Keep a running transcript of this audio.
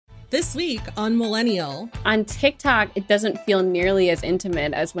This week on Millennial. On TikTok, it doesn't feel nearly as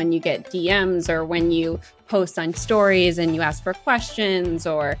intimate as when you get DMs or when you post on stories and you ask for questions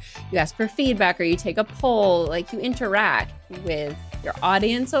or you ask for feedback or you take a poll. Like, you interact with your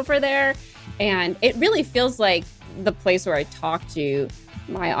audience over there. And it really feels like the place where I talk to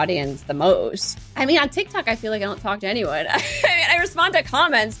my audience the most. I mean, on TikTok, I feel like I don't talk to anyone. I respond to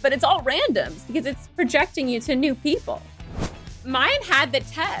comments, but it's all randoms because it's projecting you to new people. Mine had the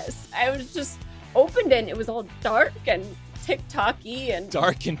test. I was just opened it and it was all dark and TikTok-y and...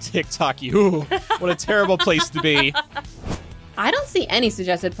 Dark and TikTok-y. Ooh, what a terrible place to be. I don't see any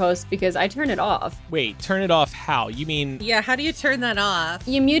suggested posts because I turn it off. Wait, turn it off how? You mean... Yeah, how do you turn that off?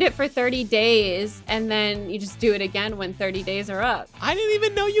 You mute it for 30 days and then you just do it again when 30 days are up. I didn't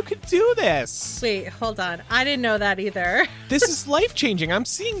even know you could do this. Wait, hold on. I didn't know that either. This is life-changing. I'm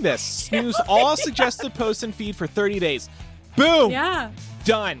seeing this. Snooze all suggested posts and feed for 30 days. Boom! Yeah.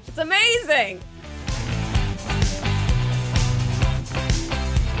 Done. It's amazing.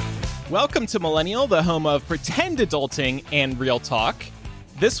 Welcome to Millennial, the home of pretend adulting and real talk.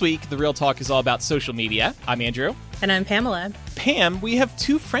 This week, the real talk is all about social media. I'm Andrew. And I'm Pamela. Pam, we have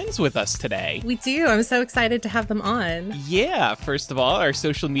two friends with us today. We do. I'm so excited to have them on. Yeah, first of all, our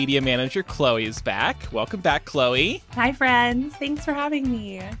social media manager, Chloe, is back. Welcome back, Chloe. Hi, friends. Thanks for having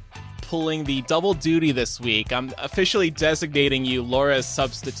me. Pulling the double duty this week. I'm officially designating you Laura's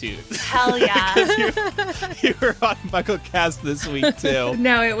substitute. Hell yeah. you were on MuggleCast this week, too.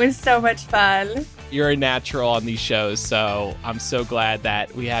 No, it was so much fun. You're a natural on these shows, so I'm so glad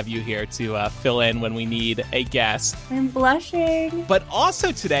that we have you here to fill in when we need a guest. I'm blushing. But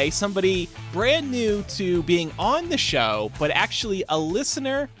also today, somebody brand new to being on the show, but actually a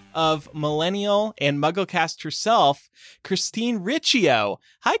listener of Millennial and MuggleCast herself, Christine Riccio.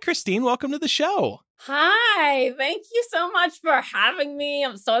 Hi, Christine. Welcome to the show. Hi. Thank you so much for having me.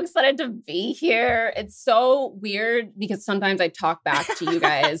 I'm so excited to be here. It's so weird because sometimes I talk back to you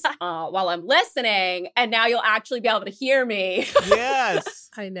guys while I'm listening, and now you'll actually be able to hear me. Yes.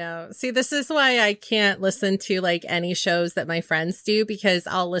 I know. See, this is why I can't listen to like any shows that my friends do, because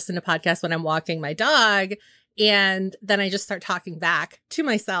I'll listen to podcasts when I'm walking my dog. And then I just start talking back to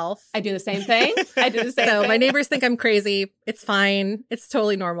myself. I do the same thing. So my neighbors think I'm crazy. It's fine. It's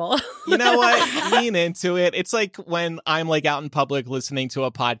totally normal. You know what? Lean into it. It's like when I'm like out in public listening to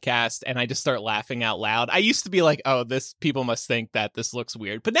a podcast and I just start laughing out loud. I used to be like, oh, people must think that this looks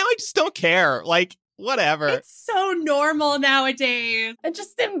weird. But now I just don't care. Like, whatever. It's so normal nowadays. I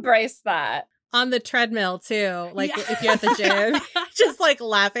just embrace that. On the treadmill, too. Like, if you're at the gym, just like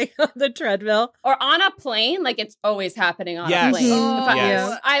laughing on the treadmill. Or on a plane. Like, it's always happening on a plane.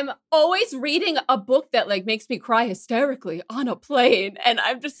 Yes. I'm always reading a book that like makes me cry hysterically on a plane. And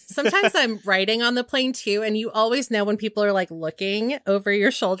I'm just... Sometimes I'm writing on the plane, too. And you always know when people are like looking over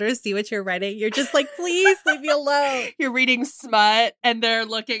your shoulders, see what you're writing. You're just like, please leave me alone. You're reading smut and they're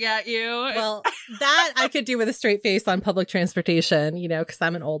looking at you. Well, that I could do with a straight face on public transportation, you know, because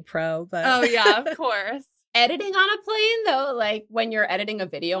I'm an old pro. But oh, yeah. Of course. Editing on a plane, though, like when you're editing a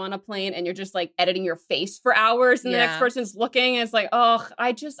video on a plane and you're just like editing your face for hours and the next person's looking, and it's like, oh,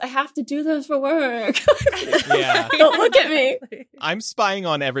 I have to do this for work. Yeah. Don't look at me. I'm spying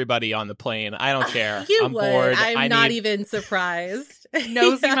on everybody on the plane. I don't care. I'm would. Bored. I'm not even surprised.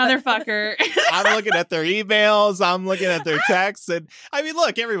 Nosy motherfucker. I'm looking at their emails. I'm looking at their texts. And I mean,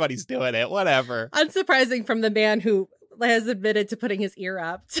 look, everybody's doing it. Whatever. Unsurprising from the man who has admitted to putting his ear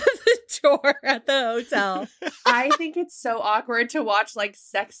up to the door at the hotel. I think it's so awkward to watch like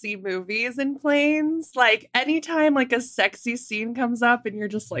sexy movies in planes. Like anytime like a sexy scene comes up and you're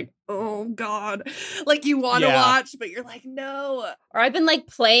just like, oh God, like you want to watch, but you're like, no. Or I've been like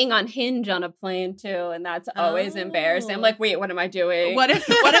playing on Hinge on a plane too, and that's always embarrassing. I'm like, wait, what am I doing? What if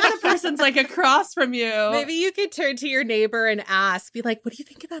the person's like across from you? Maybe you could turn to your neighbor and ask, be like, what do you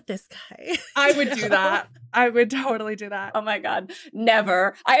think about this guy? I would do that. I would totally do that. Oh my God,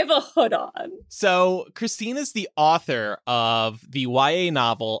 never. I have a hood on. So Christine is the author of the YA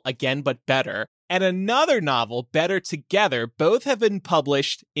novel Again But Better, and another novel, Better Together. Both have been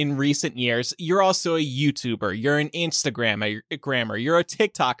published in recent years. You're also a YouTuber. You're an Instagrammer. You're a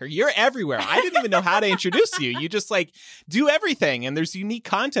TikToker. You're everywhere. I didn't even know how to introduce you. You just like do everything, and there's unique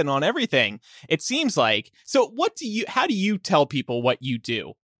content on everything, it seems like. So how do you tell people what you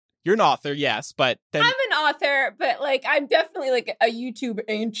do? You're an author, yes, but then... I'm an author, but like I'm definitely like a YouTube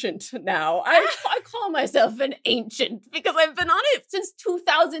ancient now. I call myself an ancient because I've been on it since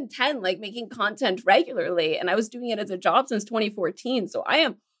 2010, like making content regularly, and I was doing it as a job since 2014. So I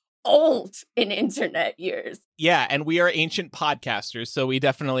am old in internet years. Yeah, and we are ancient podcasters, so we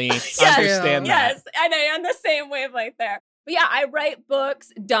definitely understand that. Yes, and I am the same wavelength there. But yeah, I write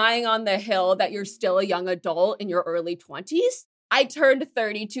books dying on the hill that you're still a young adult in your early 20s. I turned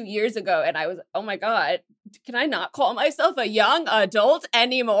 32 years ago and I was, oh my God, can I not call myself a young adult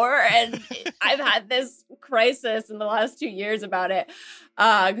anymore? And I've had this crisis in the last 2 years about it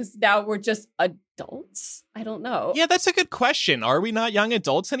because now we're just adults. I don't know. Yeah, that's a good question. Are we not young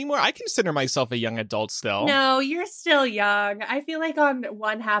adults anymore? I consider myself a young adult still. No, you're still young. I feel like on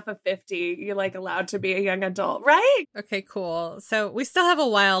one half of 50, you're like allowed to be a young adult, right? Okay, cool. So we still have a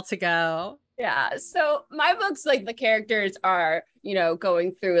while to go. Yeah. So my books, like the characters are,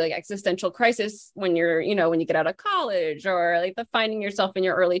 going through like existential crisis when you're, when you get out of college, or like the finding yourself in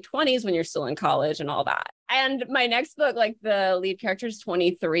your early 20s when you're still in college and all that. And my next book, like the lead character is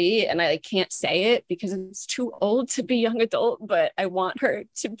 23 and I can't say it because it's too old to be young adult, but I want her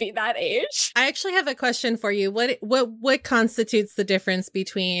to be that age. I actually have a question for you. What constitutes the difference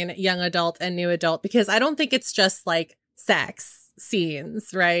between young adult and new adult? Because I don't think it's just like sex scenes,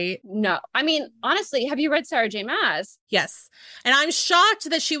 right? No. I mean, honestly, have you read Sarah J. Maas? Yes. And I'm shocked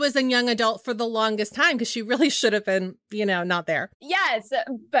that she was a young adult for the longest time because she really should have been, not there. Yes,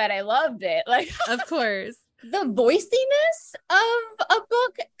 but I loved it. Like, of course. The voiciness of a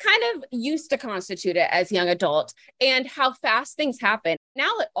book kind of used to constitute it as young adult, and how fast things happen.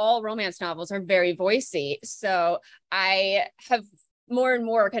 Now that all romance novels are very voicey, so I have more and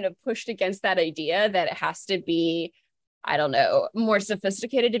more kind of pushed against that idea that it has to be, I don't know, more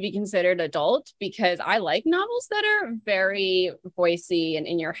sophisticated to be considered adult, because I like novels that are very voicey and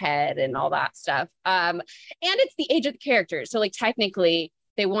in your head and all that stuff. And it's the age of the characters. So like technically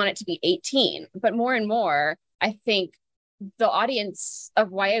they want it to be 18, but more and more, I think the audience of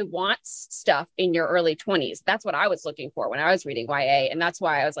YA wants stuff in your early 20s. That's what I was looking for when I was reading YA. And that's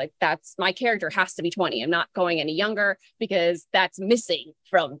why I was like, that's my character has to be 20. I'm not going any younger because that's missing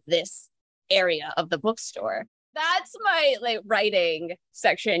from this area of the bookstore. That's my writing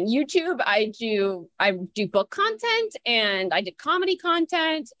section. YouTube, I do book content, and I did comedy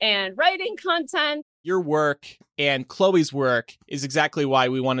content and writing content. Your work and Chloe's work is exactly why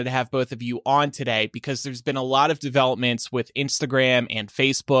we wanted to have both of you on today, because there's been a lot of developments with Instagram and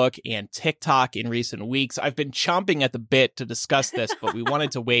Facebook and TikTok in recent weeks. I've been chomping at the bit to discuss this, but we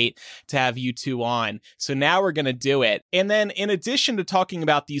wanted to wait to have you two on. So now we're going to do it. And then in addition to talking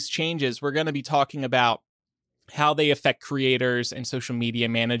about these changes, we're going to be talking about how they affect creators and social media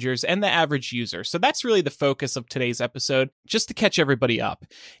managers and the average user. So that's really the focus of today's episode, just to catch everybody up.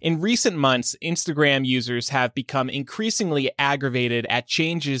 In recent months, Instagram users have become increasingly aggravated at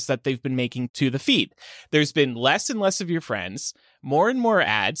changes that they've been making to the feed. There's been less and less of your friends, more and more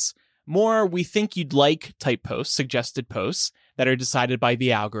ads, more we think you'd like type posts, suggested posts that are decided by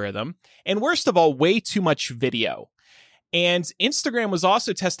the algorithm, and worst of all, way too much video. And Instagram was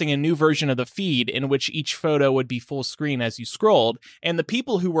also testing a new version of the feed in which each photo would be full screen as you scrolled, and the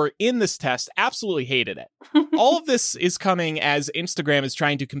people who were in this test absolutely hated it. All of this is coming as Instagram is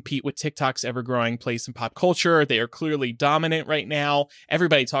trying to compete with TikTok's ever-growing place in pop culture. They are clearly dominant right now.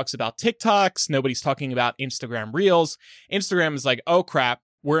 Everybody talks about TikToks. Nobody's talking about Instagram Reels. Instagram is like, oh crap,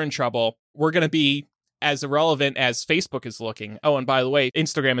 we're in trouble. We're going to be as irrelevant as Facebook is looking. Oh, and by the way,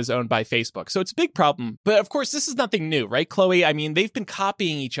 Instagram is owned by Facebook. So it's a big problem. But of course, this is nothing new, right, Chloe? I mean, they've been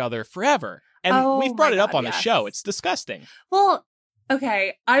copying each other forever. And we've brought it up on the show. It's disgusting. Well,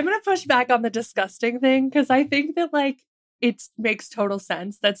 okay, I'm going to push back on the disgusting thing, because I think that it makes total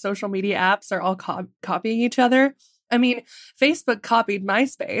sense that social media apps are all copying each other. I mean, Facebook copied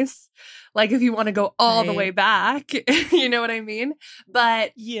MySpace. If you want to go all the way back, you know what I mean?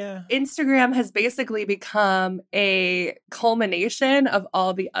 But yeah, Instagram has basically become a culmination of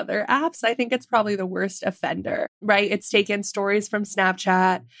all the other apps. I think it's probably the worst offender, right? It's taken stories from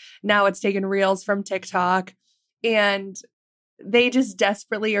Snapchat. Now it's taken Reels from TikTok. And they just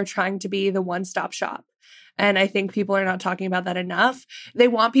desperately are trying to be the one-stop shop. And I think people are not talking about that enough. They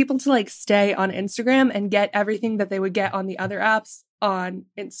want people to stay on Instagram and get everything that they would get on the other apps on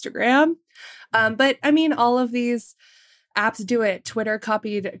Instagram. But I mean, all of these apps do it. Twitter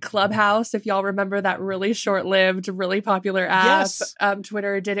copied Clubhouse, if y'all remember that really short-lived, really popular app. Yes.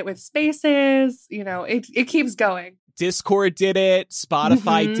 Twitter did it with Spaces. It keeps going. Discord did it.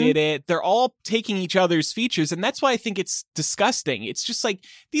 Spotify did it. They're all taking each other's features. And that's why I think it's disgusting. It's just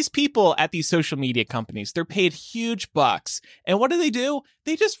these people at these social media companies, they're paid huge bucks. And what do?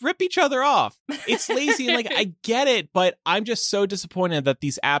 They just rip each other off. It's lazy. And I get it, but I'm just so disappointed that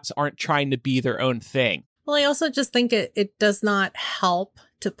these apps aren't trying to be their own thing. Well, I also just think it does not help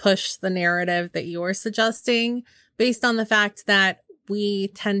to push the narrative that you're suggesting, based on the fact that we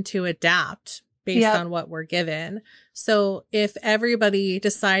tend to adapt based on what we're given. So if everybody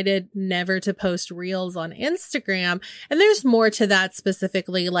decided never to post reels on Instagram, and there's more to that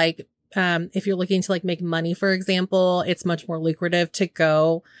specifically, like, if you're looking to like make money, for example, it's much more lucrative to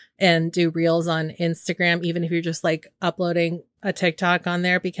go and do reels on Instagram, even if you're just like uploading a TikTok on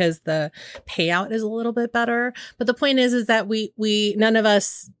there, because the payout is a little bit better. But the point is that we none of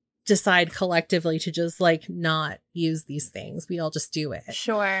us decide collectively to just like not use these things. We all just do it.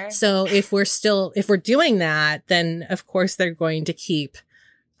 Sure. So if we're doing that, then of course they're going to keep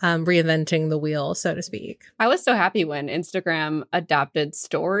reinventing the wheel, so to speak. I was so happy when Instagram adopted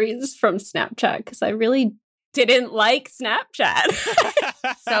stories from Snapchat because I really didn't like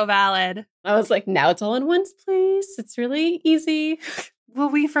Snapchat. So valid. I was like, now it's all in one place. It's really easy.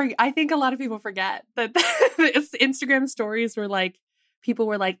 Well, I think a lot of people forget that Instagram stories were like, people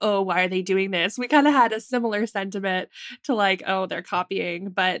were like, oh, why are they doing this? We kind of had a similar sentiment to like, oh, they're copying.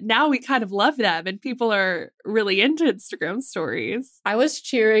 But now we kind of love them and people are really into Instagram stories. I was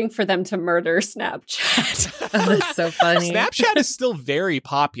cheering for them to murder Snapchat. Oh, that's so funny. Snapchat is still very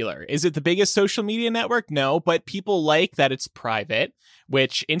popular. Is it the biggest social media network? No, but people like that it's private,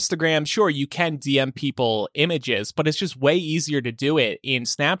 which Instagram, sure, you can DM people images, but it's just way easier to do it in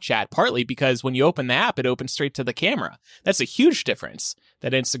Snapchat, partly because when you open the app, it opens straight to the camera. That's a huge difference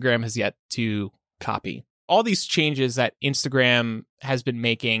that Instagram has yet to copy. All these changes that Instagram has been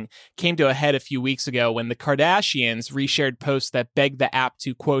making came to a head a few weeks ago when the Kardashians reshared posts that begged the app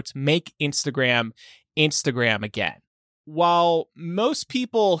to, quote, make Instagram again. While most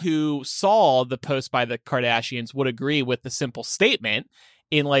people who saw the post by the Kardashians would agree with the simple statement,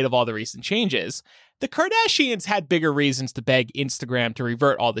 in light of all the recent changes, the Kardashians had bigger reasons to beg Instagram to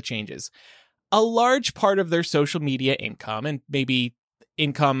revert all the changes. A large part of their social media income, and maybe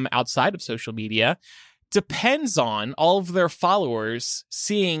income outside of social media, depends on all of their followers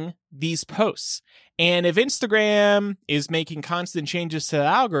seeing these posts. And if Instagram is making constant changes to the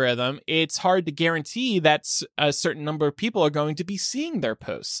algorithm, it's hard to guarantee that a certain number of people are going to be seeing their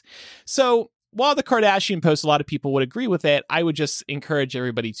posts. So while the Kardashian post, a lot of people would agree with it, I would just encourage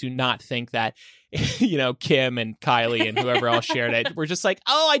everybody to not think that, you know, Kim and Kylie and whoever else shared it, we're just like,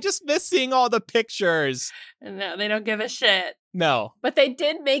 oh, I just miss seeing all the pictures. No, they don't give a shit. No. But they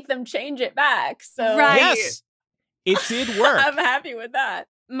did make them change it back. So Right. Yes, it did work. I'm happy with that.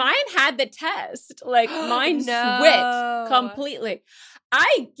 Mine had the test. Like mine No. switched completely.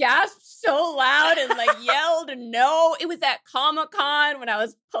 I gasped so loud and like yelled no. It was at Comic-Con when I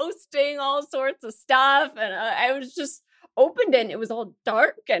was posting all sorts of stuff and I was just opened it and it was all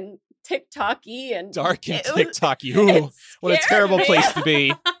dark and TikTok-y and Dark and it was- TikTok-y. Ooh, what a scared terrible me. place to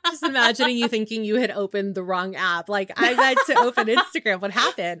be. Just imagining you thinking you had opened the wrong app. Like, I meant to open Instagram. What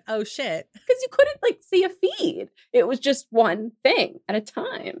happened? Oh, shit. Because you couldn't like see a feed. It was just one thing at a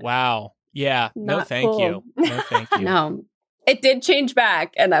time. Wow. Yeah. No, Not thank you. cool. No, thank you. No, it did change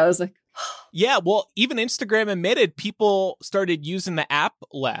back, and I was like, Yeah, well, even Instagram admitted people started using the app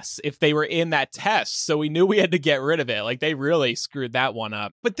less if they were in that test. So we knew we had to get rid of it. Like, they really screwed that one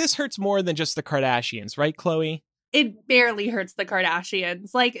up. But this hurts more than just the Kardashians, right, Chloe? It barely hurts the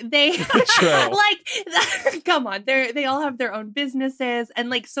Kardashians. Like they, True. like, come on, they all have their own businesses, and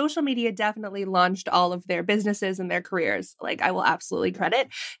like social media definitely launched all of their businesses and their careers. Like I will absolutely credit.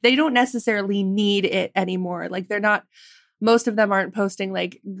 They don't necessarily need it anymore. Like they're not. Most of them aren't posting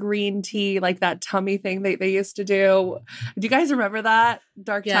like green tea, like that tummy thing they used to do. Do you guys remember that?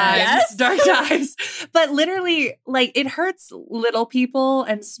 Dark times. Yes. Dark times. But literally, like it hurts little people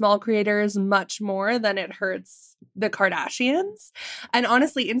and small creators much more than it hurts the Kardashians. And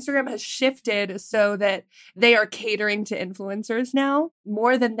honestly, Instagram has shifted so that they are catering to influencers now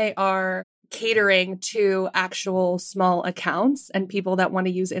more than they are catering to actual small accounts and people that want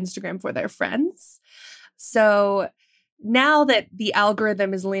to use Instagram for their friends. So now that the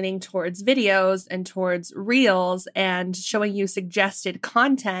algorithm is leaning towards videos and towards reels and showing you suggested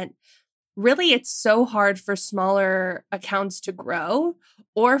content, really it's so hard for smaller accounts to grow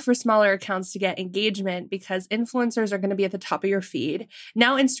or for smaller accounts to get engagement because influencers are going to be at the top of your feed.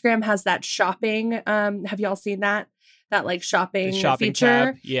 Now Instagram has that shopping. Have y'all seen that? That like shopping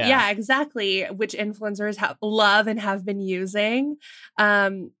feature. Tab. Yeah, exactly. Which influencers love and have been using.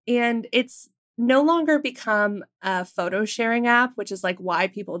 And it's no longer become a photo sharing app, which is like why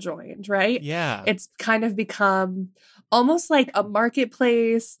people joined, right? Yeah. It's kind of become almost like a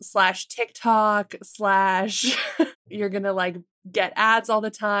marketplace / TikTok / you're going to like get ads all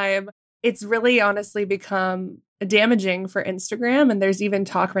the time. It's really honestly become damaging for Instagram. And there's even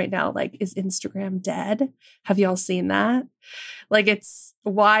talk right now, like, is Instagram dead? Have y'all seen that? Like, it's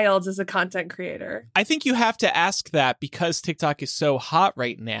wild as a content creator. I think you have to ask that because TikTok is so hot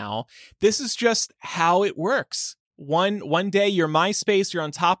right now. This is just how it works. One day you're MySpace, you're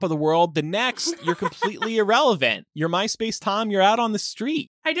on top of the world. The next, you're completely irrelevant. You're MySpace Tom, you're out on the street.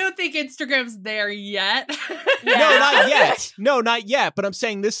 I don't think Instagram's there yet. No, not yet. No, not yet. But I'm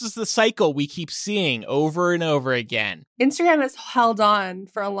saying this is the cycle we keep seeing over and over again. Instagram has held on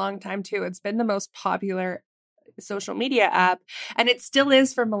for a long time, too. It's been the most popular social media app, and it still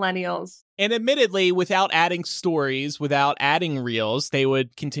is for millennials. And admittedly, without adding stories, without adding reels, they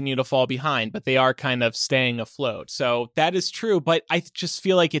would continue to fall behind, but they are kind of staying afloat. So that is true, but I just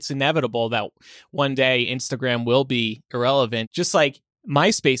feel like it's inevitable that one day Instagram will be irrelevant, just like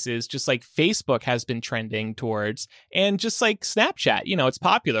MySpace is, just like Facebook has been trending towards, and just like Snapchat. You know, it's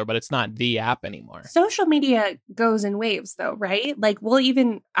popular, but it's not the app anymore. Social media goes in waves, though, right? Like, we'll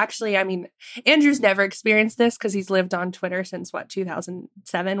even actually, I mean, Andrew's never experienced this because he's lived on Twitter since,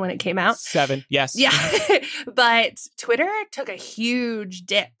 2007 when it came out? 7, yes. Yeah. But Twitter took a huge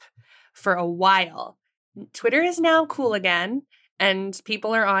dip for a while. Twitter is now cool again, and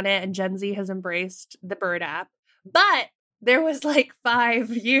people are on it, and Gen Z has embraced the Bird app. But there was like 5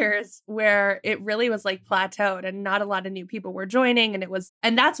 years where it really was like plateaued and not a lot of new people were joining.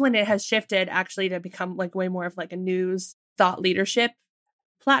 And that's when it has shifted actually to become like way more of like a news thought leadership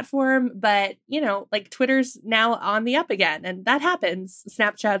platform. But, you know, like Twitter's now on the up again, and that happens.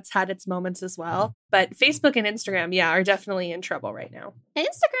 Snapchat's had its moments as well. But Facebook and Instagram, yeah, are definitely in trouble right now.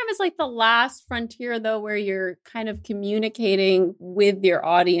 Instagram is like the last frontier, though, where you're kind of communicating with your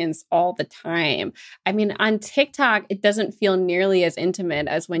audience all the time. I mean, on TikTok, it doesn't feel nearly as intimate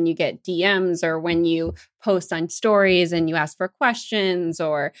as when you get DMs or when you post on stories and you ask for questions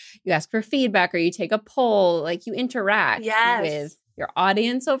or you ask for feedback or you take a poll, like you interact with your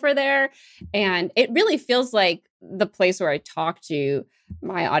audience over there. And it really feels like the place where I talk to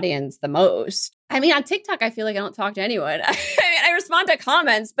my audience the most. I mean, on TikTok, I feel like I don't talk to anyone. I mean, I respond to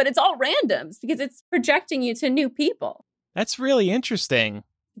comments, but it's all randoms because it's projecting you to new people. That's really interesting.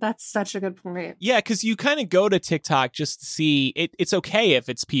 That's such a good point. Yeah, because you kind of go to TikTok just to see it's okay if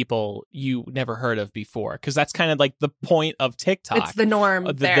it's people you never heard of before, because that's kind of like the point of TikTok. It's the norm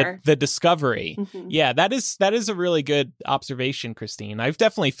there. The discovery. Mm-hmm. Yeah, that is a really good observation, Christine. I've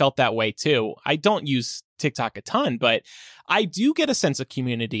definitely felt that way too. I don't use TikTok a ton, but I do get a sense of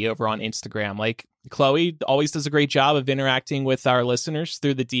community over on Instagram. Like Chloe always does a great job of interacting with our listeners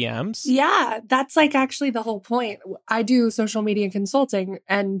through the DMs. Yeah, that's like actually the whole point. I do social media consulting,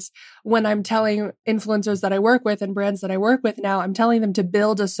 and when I'm telling influencers that I work with and brands that I work with now, I'm telling them to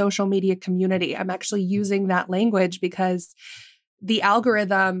build a social media community. I'm actually using that language because the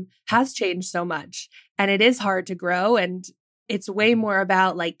algorithm has changed so much and it is hard to grow, and it's way more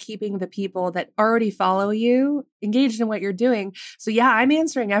about like keeping the people that already follow you engaged in what you're doing. So yeah, I'm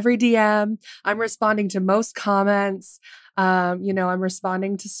answering every DM. I'm responding to most comments. I'm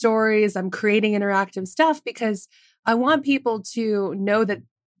responding to stories. I'm creating interactive stuff because I want people to know that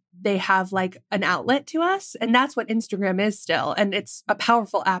they have like an outlet to us. And that's what Instagram is still. And it's a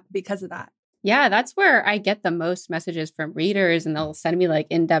powerful app because of that. Yeah, that's where I get the most messages from readers, and they'll send me like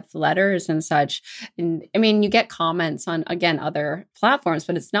in-depth letters and such. And I mean, you get comments on, again, other platforms,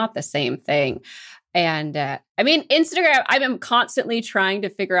 but it's not the same thing. And I mean, Instagram, I'm constantly trying to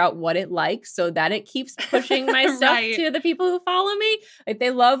figure out what it likes so that it keeps pushing my stuff to the people who follow me. Like,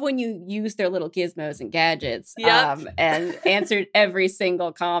 they love when you use their little gizmos and gadgets and answer every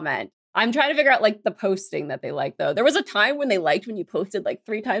single comment. I'm trying to figure out like the posting that they like, though. There was a time when they liked when you posted like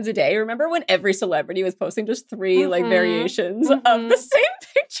 3 times a day. Remember when every celebrity was posting just 3 like variations of the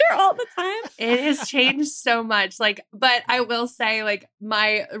same picture all the time? It has changed so much. Like, but I will say, like,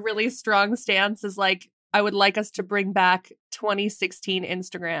 my really strong stance is like, I would like us to bring back 2016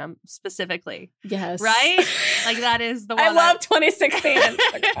 Instagram specifically. Yes. Right? Like, that is the one. I love 2016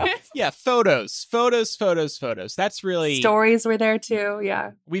 Instagram. Yeah, photos. That's really... Stories were there too,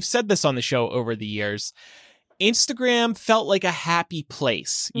 yeah. We've said this on the show over the years. Instagram felt like a happy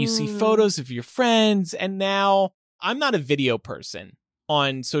place. You see photos of your friends, and now I'm not a video person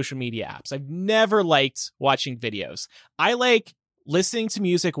on social media apps. I've never liked watching videos. I like listening to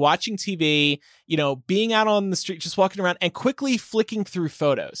music, watching TV, being out on the street, just walking around and quickly flicking through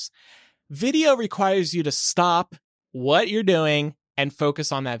photos. Video requires you to stop what you're doing and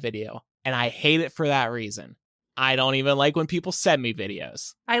focus on that video. And I hate it for that reason. I don't even like when people send me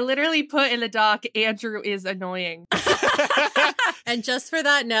videos. I literally put in the doc, Andrew is annoying. And just for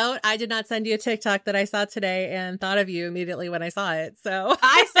that note, I did not send you a TikTok that I saw today and thought of you immediately when I saw it. So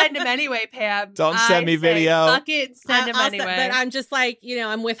I send him anyway, Pam. Don't send me video. Fuck it, send him anyway. But I'm just like,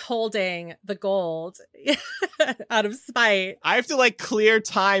 I'm withholding the gold out of spite. I have to like clear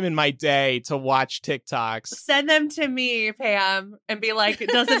time in my day to watch TikToks. Send them to me, Pam, and be like,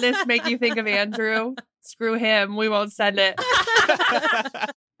 doesn't this make you think of Andrew? Screw him. We won't send it.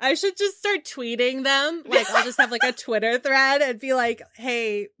 I should just start tweeting them. Like, I'll just have like a Twitter thread and be like,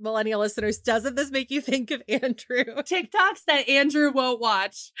 hey, millennial listeners, doesn't this make you think of Andrew? TikToks that Andrew won't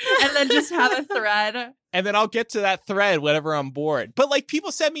watch. And then just have a thread. And then I'll get to that thread whenever I'm bored. But like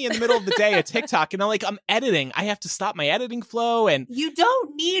people send me in the middle of the day a TikTok and I'm editing. I have to stop my editing flow. And you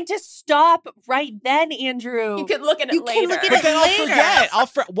don't need to stop right then, Andrew. You can look at it later. But then I'll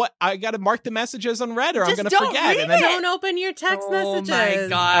forget. I got to mark the messages on Red or I'm going to forget. And then don't open your text messages. Oh my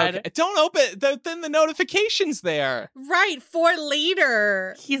God. Okay. Don't open. Then the notification's there. Right. For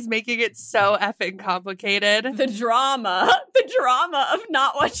later. He's making it so effing complicated. The drama of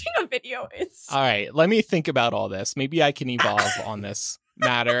not watching a video is... All right. Let me think about all this. Maybe I can evolve on this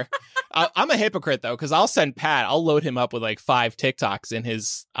matter. I'm a hypocrite though, because I'll send Pat. I'll load him up with like 5 TikToks in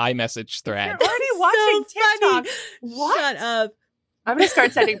his iMessage thread. You're already watching TikTok. What? Shut up. I'm gonna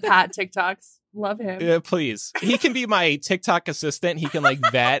start sending Pat TikToks. Love him. Yeah, please. He can be my TikTok assistant. He can like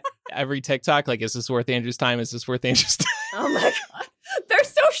vet every TikTok. Like, is this worth Andrew's time? Is this worth Andrew's time? Oh my God. They're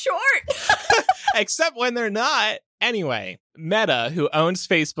so short. Except when they're not. Anyway, Meta, who owns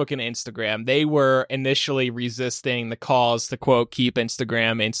Facebook and Instagram, they were initially resisting the calls to, quote, keep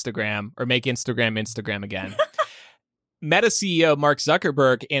Instagram, or make Instagram again. Meta CEO Mark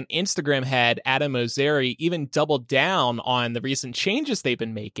Zuckerberg and Instagram head Adam Mosseri even doubled down on the recent changes they've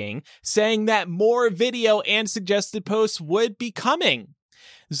been making, saying that more video and suggested posts would be coming.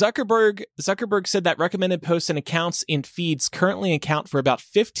 Zuckerberg said that recommended posts and accounts in feeds currently account for about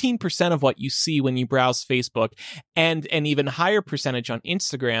 15% of what you see when you browse Facebook, and an even higher percentage on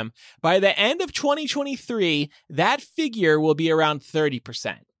Instagram. By the end of 2023, that figure will be around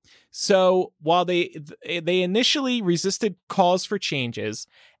 30%. So while they initially resisted calls for changes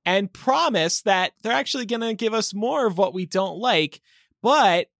and promised that they're actually going to give us more of what we don't like,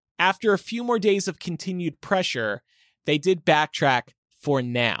 but after a few more days of continued pressure, they did backtrack for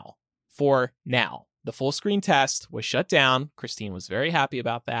now. The full screen test was shut down. Christine was very happy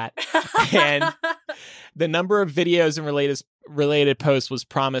about that. And the number of videos and related posts was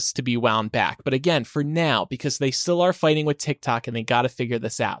promised to be wound back. But again, for now, because they still are fighting with TikTok and they got to figure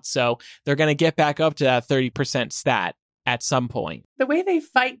this out. So they're going to get back up to that 30% stat at some point. The way they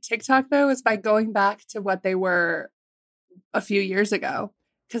fight TikTok, though, is by going back to what they were a few years ago.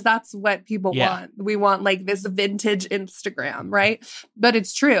 Because that's what people want. We want like this vintage Instagram, right? But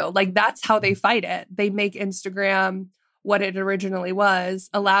it's true. Like that's how they fight it. They make Instagram what it originally was,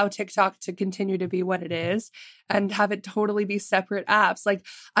 allow TikTok to continue to be what it is, and have it totally be separate apps. Like,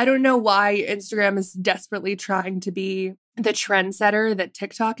 I don't know why Instagram is desperately trying to be the trendsetter that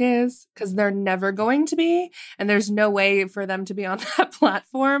TikTok is, because they're never going to be, and there's no way for them to be on that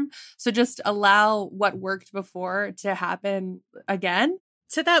platform. So just allow what worked before to happen again.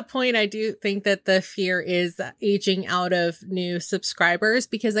 To that point, I do think that the fear is aging out of new subscribers,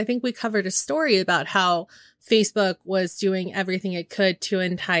 because I think we covered a story about how Facebook was doing everything it could to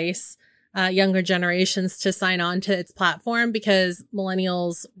entice younger generations to sign on to its platform, because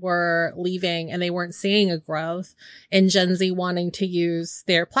millennials were leaving and they weren't seeing a growth in Gen Z wanting to use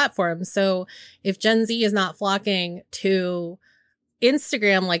their platform. So if Gen Z is not flocking to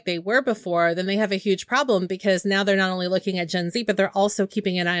Instagram like they were before, then they have a huge problem, because now they're not only looking at Gen Z, but they're also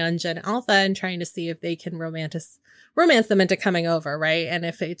keeping an eye on Gen Alpha and trying to see if they can romance them into coming over, right? And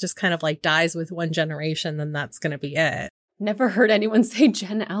if it just kind of like dies with one generation, then that's going to be it. Never heard anyone say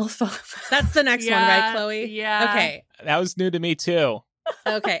Gen Alpha. That's the next one, right, Chloe? Yeah. Okay. That was new to me too.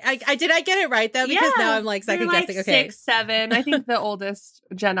 Okay. I did I get it right though? Because now I'm like second guessing. Okay. 6, 7. I think the oldest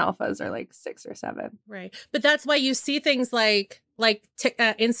Gen Alphas are like 6 or 7. Right. But that's why you see things like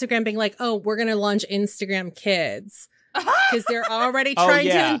Instagram being like, oh, we're going to launch Instagram Kids, because they're already trying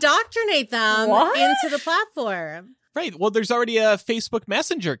to indoctrinate them into the platform. Right. Well, there's already a Facebook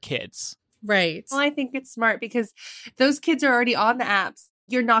Messenger Kids. Right. Well, I think it's smart because those kids are already on the apps.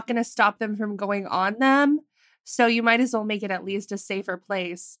 You're not going to stop them from going on them. So you might as well make it at least a safer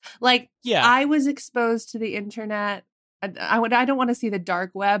place. Like, I was exposed to the internet. I don't want to see the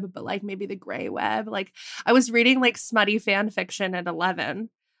dark web, but like maybe the gray web. Like I was reading like smutty fan fiction at 11.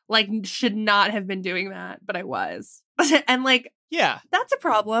 Like should not have been doing that, but I was. And like, that's a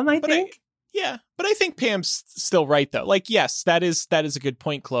problem, I think. Yeah, but I think Pam's still right, though. Like, yes, that is a good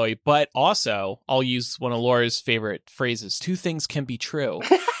point, Chloe. But also, I'll use one of Laura's favorite phrases. Two things can be true.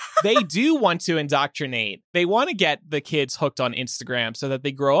 They do want to indoctrinate. They want to get the kids hooked on Instagram so that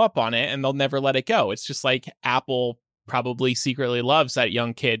they grow up on it and they'll never let it go. It's just like Apple probably secretly loves that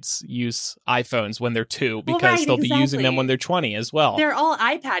young kids use iPhones when they're 2 because they'll be using them when they're 20 as well. They're all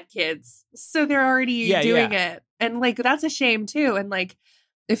iPad kids, so they're already doing it. And like, that's a shame too. And like,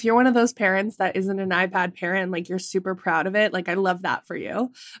 if you're one of those parents that isn't an iPad parent, like you're super proud of it, like I love that for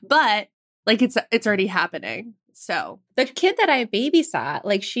you. But like it's already happening. So the kid that I babysat,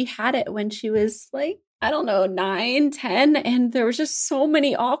 like she had it when she was like, I don't know, 9, 10. And there was just so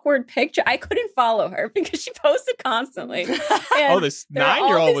many awkward pictures. I couldn't follow her because she posted constully. And this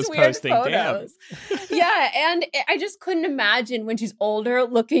 9-year-old was posting. Damn. Yeah. And I just couldn't imagine when she's older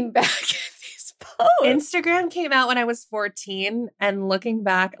looking back at these posts. Instagram came out when I was 14. And looking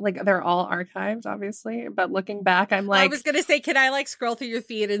back, like they're all archived, obviously. But looking back, I'm like, I was going to say, can I like scroll through your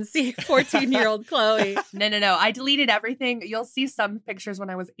feed and see 14-year-old Chloe? No. I deleted everything. You'll see some pictures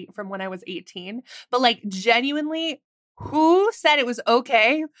from when I was 18. But like genuinely, who said it was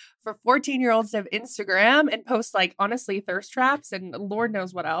okay for 14-year-olds to have Instagram and post like honestly thirst traps and Lord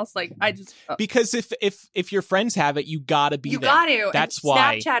knows what else? Like I just because if your friends have it, you gotta be. You there. got to. That's and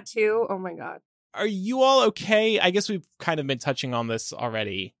why. Snapchat too. Oh my god. Are you all okay? I guess we've kind of been touching on this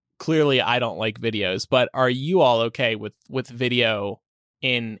already. Clearly, I don't like videos, but are you all okay with video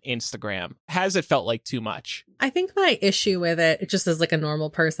in Instagram? Has it felt like too much? I think my issue with it just as like a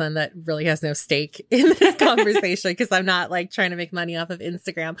normal person that really has no stake in this conversation, because I'm not like trying to make money off of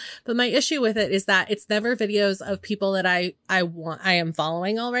Instagram. But my issue with it is that it's never videos of people that I am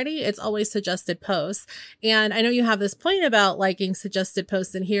following already. It's always suggested posts. And I know you have this point about liking suggested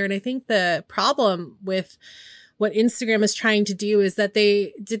posts in here. And I think the problem with what Instagram is trying to do is that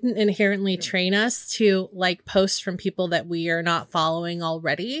they didn't inherently train us to like posts from people that we are not following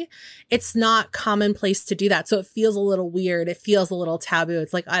already. It's not commonplace to do that. So it feels a little weird. It feels a little taboo.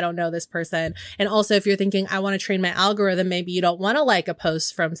 It's like, I don't know this person. And also if you're thinking, I want to train my algorithm, maybe you don't want to like a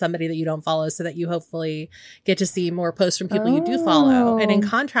post from somebody that you don't follow so that you hopefully get to see more posts from people you do follow. And in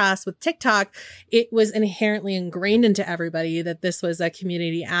contrast with TikTok, it was inherently ingrained into everybody that this was a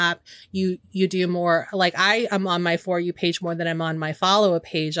community app. You do more, like I am on my For You page more than I'm on my follow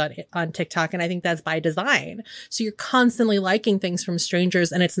page on TikTok. And I think that's by design. So you're constantly liking things from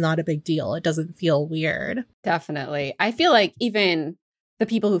strangers and it's not a big deal. It doesn't feel weird. Definitely. I feel like even the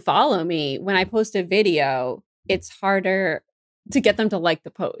people who follow me, when I post a video, it's harder to get them to like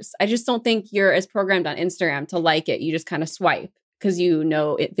the post. I just don't think you're as programmed on Instagram to like it. You just kind of swipe because you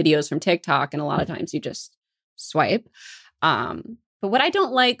know it videos from TikTok. And a lot of times you just swipe. But what I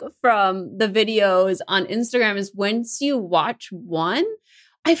don't like from the videos on Instagram is once you watch one,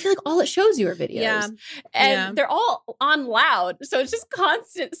 I feel like all it shows you are videos. Yeah. And they're all on loud. So it's just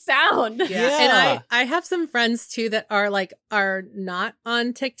constant sound. Yeah. And I have some friends too that are not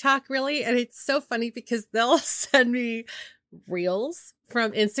on TikTok really. And it's so funny because they'll send me reels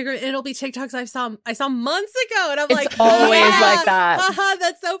from Instagram. It'll be TikToks I saw months ago. And I'm it's like, always like that.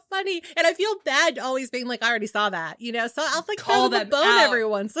 That's so funny. And I feel bad always being like, I already saw that, you know? So I'll like call throw them the bone out. every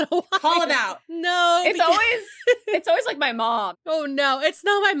once in a while. Call them out. No. It's always like my mom. Oh no, it's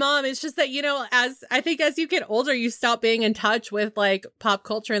not my mom. It's just that, you know, as you get older, you stop being in touch with like pop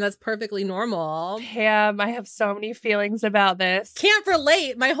culture and that's perfectly normal. Pam, I have so many feelings about this. Can't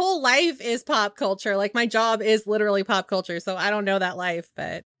relate. My whole life is pop culture. Like my job is literally pop culture. So I don't know that life,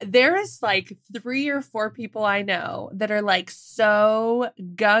 but there is like 3 or 4 people I know that are like so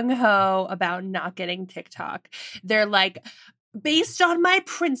gung-ho about not getting TikTok. They're like, based on my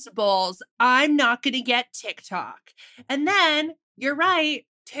principles, I'm not going to get TikTok. And then, you're right,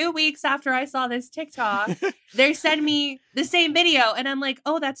 2 weeks after I saw this TikTok, they send me the same video. And I'm like,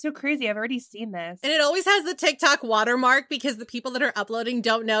 oh, that's so crazy. I've already seen this. And it always has the TikTok watermark because the people that are uploading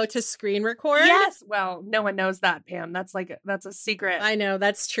don't know to screen record. Yes. Well, no one knows that, Pam. That's a secret. I know.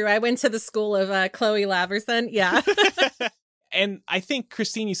 That's true. I went to the school of Chloe Laverson. Yeah. And I think,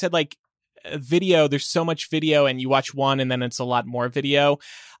 Christine, you said like video, there's so much video and you watch one and then it's a lot more video.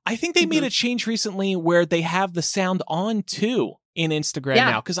 I think they made a change recently where they have the sound on too in Instagram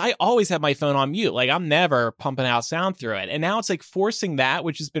now, because I always have my phone on mute. Like I'm never pumping out sound through it. And now it's like forcing that,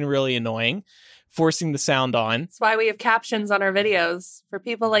 which has been really annoying, forcing the sound on. That's why we have captions on our videos for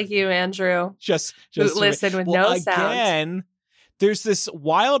people like you, Andrew. Just who listen with no sound. Again, there's this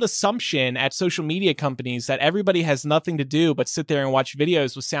wild assumption at social media companies that everybody has nothing to do but sit there and watch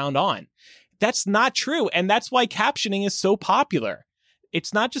videos with sound on. That's not true. And that's why captioning is so popular.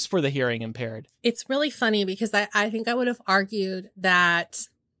 It's not just for the hearing impaired. It's really funny because I think I would have argued that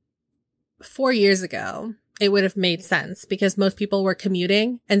 4 years ago, it would have made sense because most people were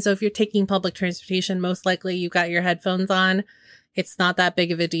commuting. And so if you're taking public transportation, most likely you've got your headphones on. It's not that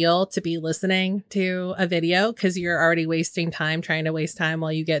big of a deal to be listening to a video because you're already trying to waste time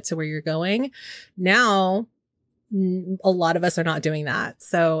while you get to where you're going. Now, a lot of us are not doing that.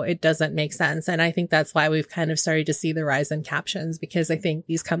 So it doesn't make sense. And I think that's why we've kind of started to see the rise in captions, because I think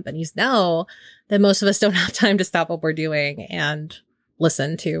these companies know that most of us don't have time to stop what we're doing and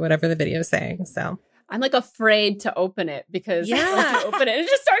listen to whatever the video is saying. So I'm like afraid to open it because Yeah. once you open it, it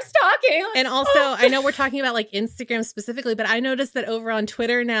just starts talking. And also, I know we're talking about like Instagram specifically, but I noticed that over on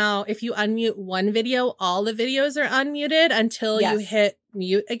Twitter now, if you unmute one video, all the videos are unmuted until you hit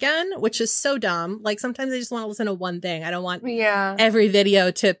mute again, which is so dumb. Like sometimes I just want to listen to one thing. I don't want every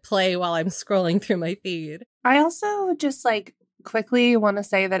video to play while I'm scrolling through my feed. I also just like quickly want to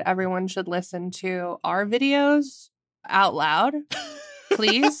say that everyone should listen to our videos out loud.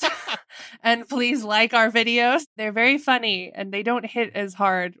 Please. And please like our videos. They're very funny and they don't hit as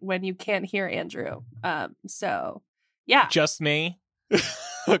hard when you can't hear Andrew. So yeah. Just me?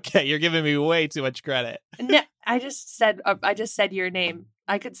 Okay, you're giving me way too much credit. No, I just said your name.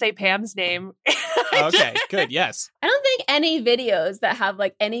 I could say Pam's name. Okay, good. Yes. I don't think any videos that have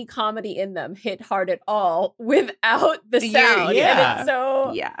like any comedy in them hit hard at all without the sound. Yeah. And it's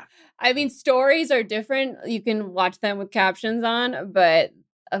so Yeah. I mean, stories are different. You can watch them with captions on, but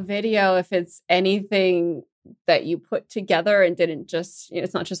a video, if it's anything that you put together and didn't just,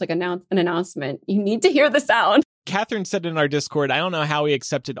 it's not just like an announcement, you need to hear the sound. Catherine said in our Discord, I don't know how we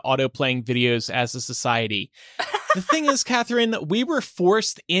accepted auto-playing videos as a society. The thing is, Catherine, we were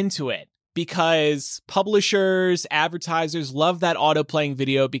forced into it because publishers, advertisers love that auto-playing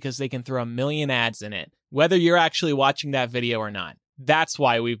video because they can throw a million ads in it, whether you're actually watching that video or not. That's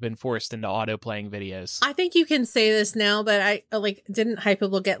why we've been forced into auto-playing videos. I think you can say this now, but I didn't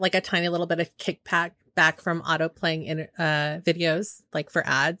Hypable get like a tiny little bit of kickback back from auto-playing videos, like for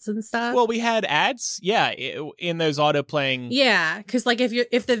ads and stuff? Well, we had ads, in those auto-playing. Yeah, because like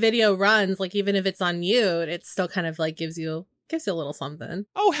if the video runs, like even if it's on mute, it still kind of like gives you a little something.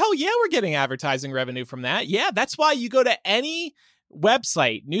 Oh, hell yeah, we're getting advertising revenue from that. Yeah, that's why you go to any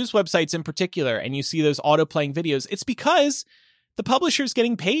website, news websites in particular, and you see those auto-playing videos. It's because the publisher's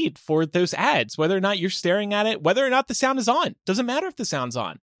getting paid for those ads, whether or not you're staring at it, whether or not the sound is on. Doesn't matter if the sound's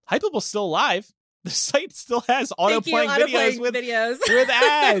on. Hypable's still alive. The site still has auto-playing videos with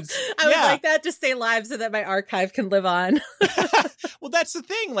ads. I would like that to stay live so that my archive can live on. Well, that's the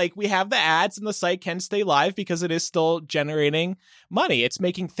thing. Like, we have the ads and the site can stay live because it is still generating money. It's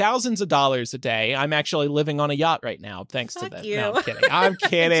making thousands of dollars a day. I'm actually living on a yacht right now, thanks to that. No, I'm kidding. I'm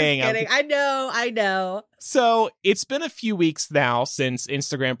kidding. Just kidding. I know. So it's been a few weeks now since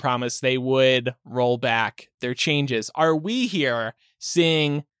Instagram promised they would roll back their changes. Are we here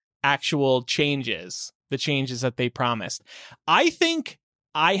seeing actual changes, the changes that they promised? I think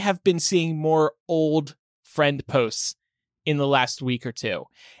I have been seeing more old friend posts in the last week or two,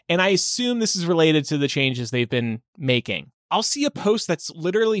 and I assume this is related to the changes they've been making. I'll see a post that's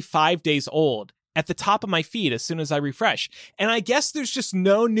literally 5 days old at the top of my feed as soon as I refresh. And I guess there's just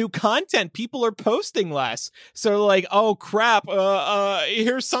no new content. People are posting less. So like, oh crap,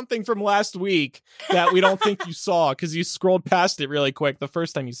 here's something from last week that we don't think you saw because you scrolled past it really quick the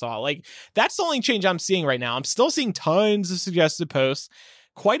first time you saw it. Like, that's the only change I'm seeing right now. I'm still seeing tons of suggested posts,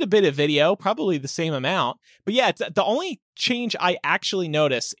 quite a bit of video, probably the same amount. But yeah, the only change I actually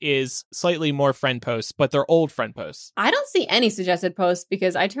notice is slightly more friend posts, but they're old friend posts. I don't see any suggested posts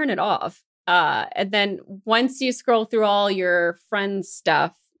because I turn it off. And then once you scroll through all your friends'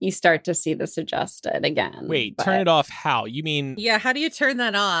 stuff, you start to see the suggested again. Wait, turn it off how? You mean... Yeah, how do you turn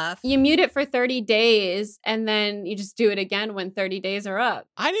that off? You mute it for 30 days, and then you just do it again when 30 days are up.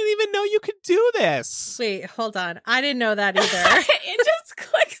 I didn't even know you could do this. Wait, hold on. I didn't know that either. It just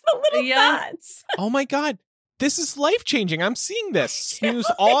clicks the little dots. Oh my God. This is life-changing. I'm seeing this. Snooze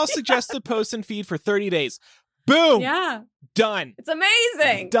all suggested posts and feed for 30 days. Boom. Yeah. Done. It's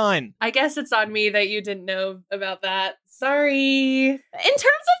amazing. Done. I guess it's on me that you didn't know about that. Sorry. In terms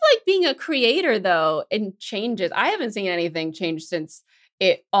of like being a creator though, and changes, I haven't seen anything change since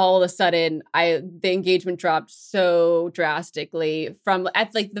it all of a sudden the engagement dropped so drastically from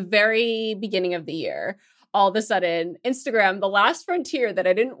at like the very beginning of the year. All of a sudden, Instagram, the last frontier that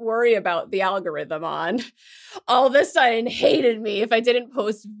I didn't worry about the algorithm on, all of a sudden hated me if I didn't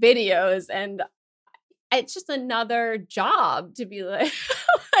post videos. And it's just another job to be like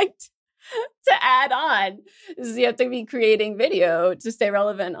to add on is you have to be creating video to stay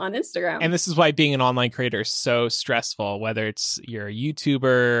relevant on Instagram. And this is why being an online creator is so stressful, whether it's you're a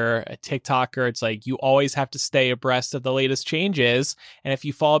YouTuber, a TikToker, it's like you always have to stay abreast of the latest changes. And if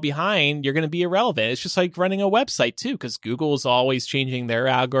you fall behind, you're going to be irrelevant. It's just like running a website too, because Google is always changing their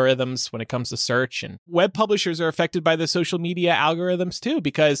algorithms when it comes to search. And web publishers are affected by the social media algorithms too,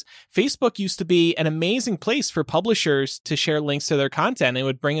 because Facebook used to be an amazing place for publishers to share links to their content. It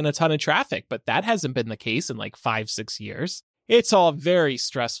would bring in a ton of traffic, but that hasn't been the case in like 5-6 years. It's all very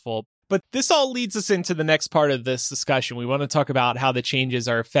stressful. But this all leads us into the next part of this discussion. We want to talk about how the changes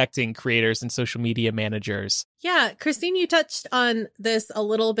are affecting creators and social media managers. Yeah, Christine, you touched on this a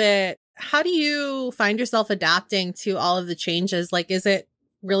little bit. How do you find yourself adapting to all of the changes? Like, is it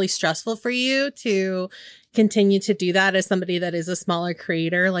really stressful for you to continue to do that as somebody that is a smaller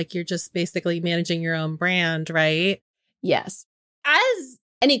creator? Like, you're just basically managing your own brand, right? Yes. As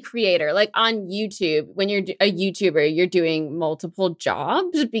any creator, like on YouTube, when you're a YouTuber, you're doing multiple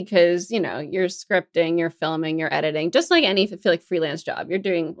jobs because, you know, you're scripting, you're filming, you're editing, just like any freelance job. You're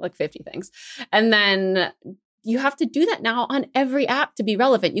doing like 50 things. And then you have to do that now on every app to be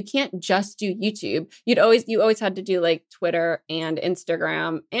relevant. You can't just do YouTube. You always had to do like Twitter and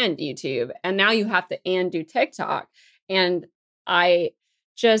Instagram and YouTube. And now you have to do TikTok. And I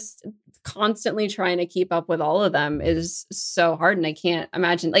just constantly trying to keep up with all of them is so hard. And I can't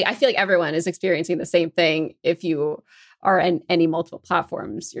imagine, like, I feel like everyone is experiencing the same thing. If you are in any multiple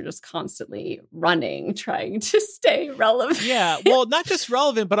platforms, you're just constantly running, trying to stay relevant. Yeah, well, not just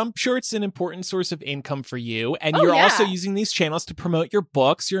relevant, but I'm sure it's an important source of income for you. And you're also using these channels to promote your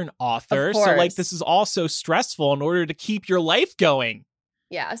books. You're an author. So like, this is also stressful in order to keep your life going.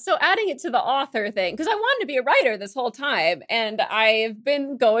 Yeah. So adding it to the author thing, because I wanted to be a writer this whole time. And I've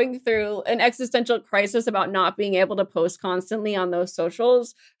been going through an existential crisis about not being able to post constantly on those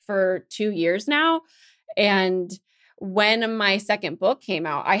socials for 2 years now. And when my second book came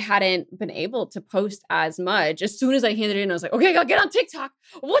out, I hadn't been able to post as much. As soon as I handed it in, I was like, okay, I gotta get on TikTok.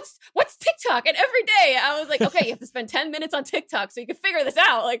 What's TikTok? And every day I was like, okay, you have to spend 10 minutes on TikTok so you can figure this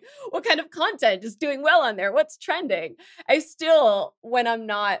out. Like, what kind of content is doing well on there? What's trending? I still, when I'm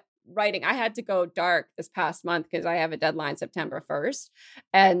not writing, I had to go dark this past month because I have a deadline September 1st.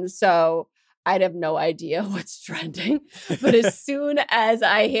 And so I'd have no idea what's trending. But as soon as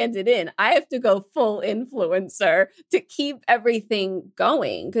I hand it in, I have to go full influencer to keep everything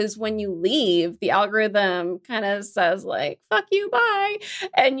going. Because when you leave, the algorithm kind of says like, fuck you, bye.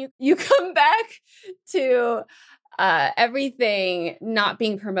 And you come back to everything not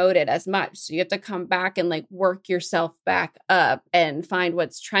being promoted as much. So you have to come back and like work yourself back up and find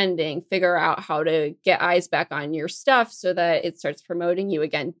what's trending, figure out how to get eyes back on your stuff so that it starts promoting you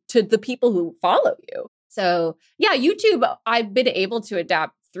again to the people who follow you. So yeah, YouTube, I've been able to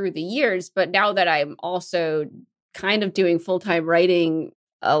adapt through the years, but now that I'm also kind of doing full-time writing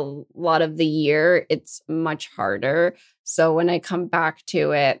a lot of the year, it's much harder. So when I come back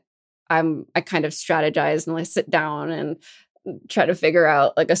to it, I kind of strategize and I sit down and try to figure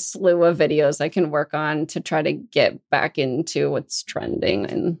out like a slew of videos I can work on to try to get back into what's trending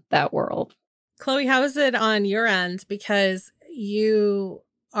in that world. Chloe, how is it on your end? Because you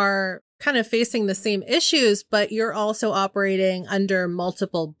are kind of facing the same issues, but you're also operating under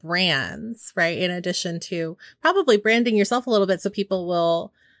multiple brands, right? In addition to probably branding yourself a little bit so people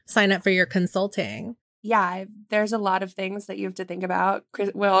will sign up for your consulting. Yeah, there's a lot of things that you have to think about.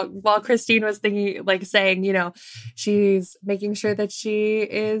 Well, while Christine was thinking, like saying, you know, she's making sure that she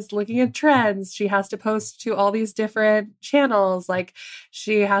is looking at trends. She has to post to all these different channels. Like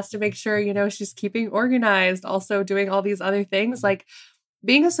she has to make sure, you know, she's keeping organized, also doing all these other things. Like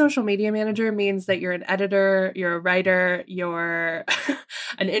being a social media manager means that you're an editor, you're a writer, you're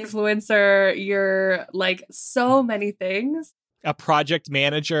an influencer, you're like so many things. A project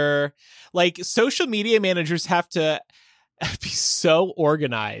manager. Like social media managers have to be so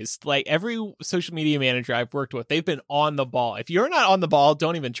organized. Like every social media manager I've worked with, they've been on the ball. If you're not on the ball,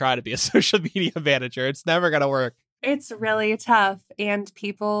 don't even try to be a social media manager. It's never going to work. It's really tough, and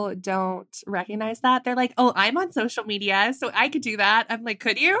people don't recognize that. They're like, oh, I'm on social media, so I could do that. I'm like,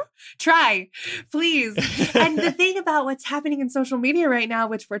 could you? Try, please. And the thing about what's happening in social media right now,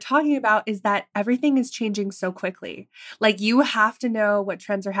 which we're talking about, is that everything is changing so quickly. Like, you have to know what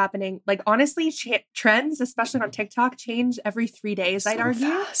trends are happening. Like, honestly, trends, especially on TikTok, change every 3 days, I'd argue.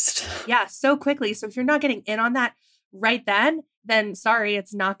 Fast. Yeah, so quickly. So if you're not getting in on that right then, then sorry,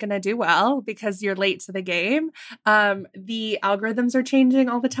 it's not going to do well because you're late to the game. The algorithms are changing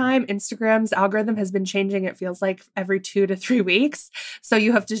all the time. Instagram's algorithm has been changing, it feels like, every 2 to 3 weeks. So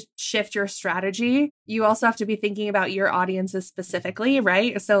you have to shift your strategy. You also have to be thinking about your audiences specifically,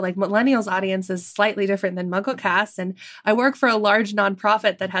 right? So like millennials audience is slightly different than MuggleCast. And I work for a large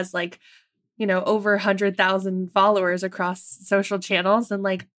nonprofit that has like, over 100,000 followers across social channels. And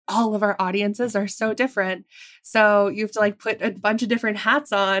like all of our audiences are so different. So you have to like put a bunch of different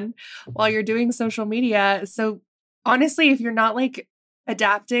hats on while you're doing social media. So honestly, if you're not like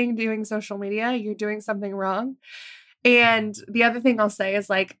adapting doing social media, you're doing something wrong. And the other thing I'll say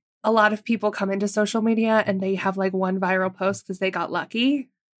is like a lot of people come into social media and they have like one viral post because they got lucky.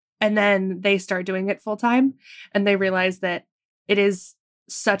 And then they start doing it full time and they realize that it is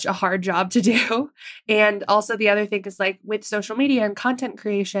such a hard job to do. And also the other thing is like with social media and content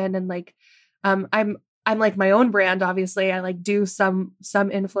creation and like I'm like my own brand, obviously. I like do some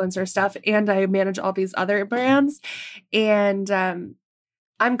influencer stuff and I manage all these other brands. And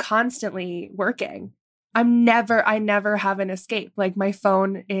I'm constantly working. I never have an escape. Like my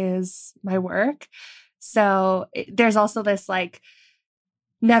phone is my work. So there's also this like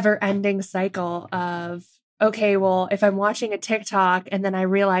never ending cycle of, okay, well, if I'm watching a TikTok and then I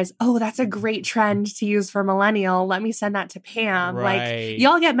realize, oh, that's a great trend to use for millennial, let me send that to Pam. Right. Like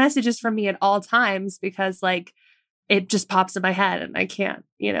y'all get messages from me at all times because like it just pops in my head and I can't,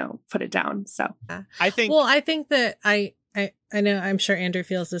 put it down. So I think that I know, I'm sure Andrew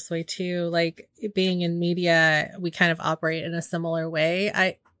feels this way too. Like being in media, we kind of operate in a similar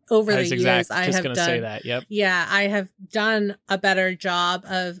way. Over the years, I have done, say that. Yep. Yeah, I have done a better job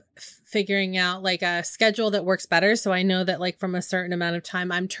of figuring out like a schedule that works better. So I know that like from a certain amount of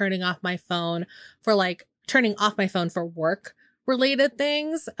time, I'm turning off my phone for work related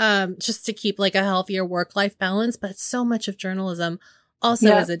things, just to keep like a healthier work-life balance. But so much of journalism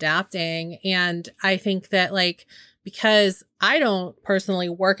also is adapting. And I think that like, because I don't personally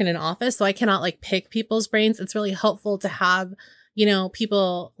work in an office, so I cannot like pick people's brains. It's really helpful to have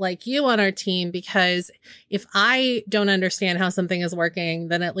people like you on our team, because if I don't understand how something is working,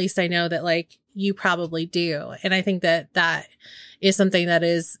 then at least I know that like you probably do. And I think that that is something that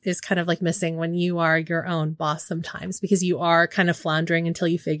is kind of like missing when you are your own boss sometimes, because you are kind of floundering until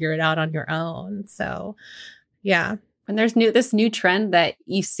you figure it out on your own. So yeah. When there's this new trend that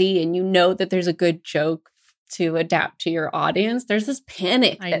you see and that there's a good joke to adapt to your audience, there's this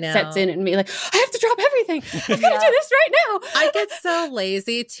panic that sets in and be like, I have to drop everything. I've got to do this right now. I get so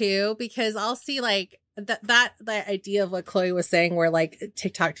lazy too, because I'll see like that idea of what Chloe was saying, where like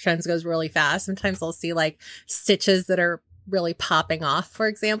TikTok trends goes really fast. Sometimes I'll see like stitches that are really popping off, for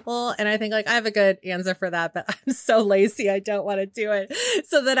example. And I think like I have a good answer for that, but I'm so lazy. I don't want to do it,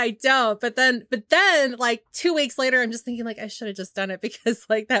 so that I don't. But then like 2 weeks later, I'm just thinking like I should have just done it, because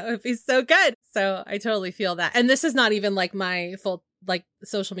like that would be so good. So I totally feel that. And this is not even like my full, like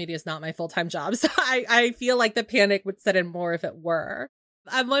social media is not my full-time job. So I feel like the panic would set in more if it were.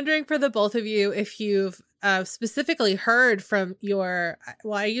 I'm wondering for the both of you, if you've specifically heard from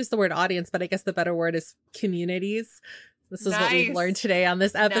I use the word audience, but I guess the better word is communities. This is what we've learned today on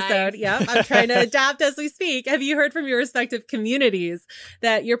this episode. Nice. Yep. I'm trying to adapt as we speak. Have you heard from your respective communities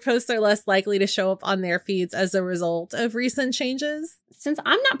that your posts are less likely to show up on their feeds as a result of recent changes? Since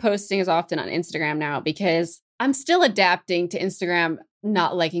I'm not posting as often on Instagram now, because I'm still adapting to Instagram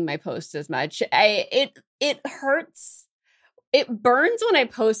not liking my posts as much, it hurts. It burns when I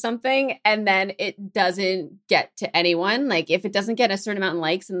post something and then it doesn't get to anyone. Like if it doesn't get a certain amount of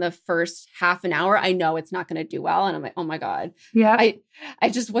likes in the first half an hour, I know it's not going to do well. And I'm like, oh my God. Yeah. I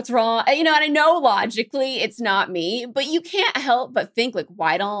just, what's wrong? And I know logically it's not me, but you can't help but think like,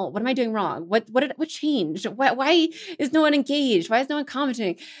 what am I doing wrong? What changed? Why is no one engaged? Why is no one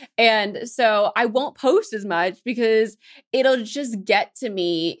commenting? And so I won't post as much because it'll just get to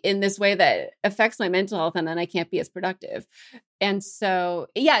me in this way that affects my mental health, and then I can't be as productive. And so,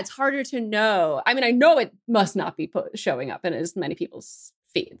 yeah, it's harder to know. I mean, I know it must not be showing up in as many people's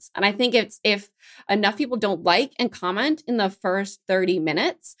feeds. And I think if enough people don't like and comment in the first 30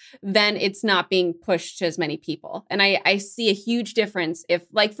 minutes, then it's not being pushed to as many people. And I see a huge difference if,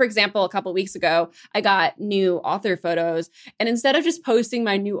 like, for example, a couple of weeks ago, I got new author photos. And instead of just posting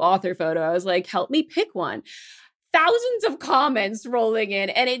my new author photo, I was like, help me pick one. Thousands of comments rolling in,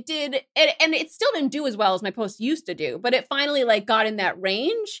 and it still didn't do as well as my post used to do, but it finally like got in that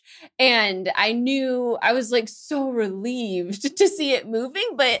range, and I was like so relieved to see it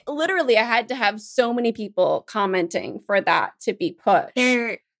moving. But literally I had to have so many people commenting for that to be pushed.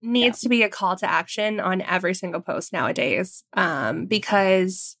 There needs to be a call to action on every single post nowadays,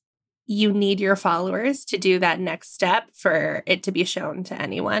 because you need your followers to do that next step for it to be shown to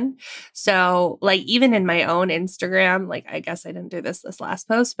anyone. So like even in my own Instagram, like I guess I didn't do this last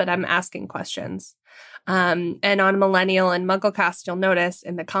post, but I'm asking questions. And on Millennial and Mugglecast, you'll notice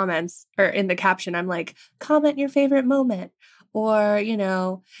in the comments or in the caption, I'm like, comment your favorite moment or, you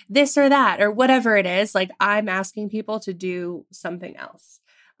know, this or that or whatever it is. Like I'm asking people to do something else.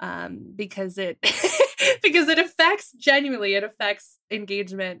 Because it because it affects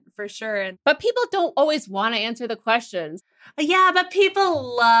engagement for sure. But people don't always want to answer the questions. Yeah, but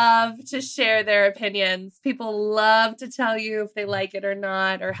people love to share their opinions. People love to tell you if they like it or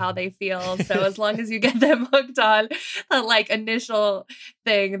not or how they feel. So as long as you get them hooked on a like initial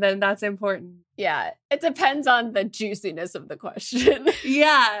thing, then that's important. Yeah, it depends on the juiciness of the question.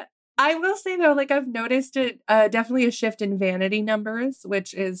 Yeah. I will say though, like I've noticed it definitely a shift in vanity numbers,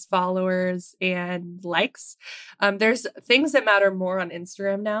 which is followers and likes. There's things that matter more on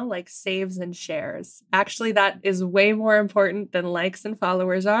Instagram now, like saves and shares. Actually, that is way more important than likes and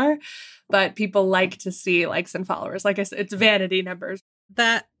followers are, but people like to see likes and followers. Like I said, it's vanity numbers.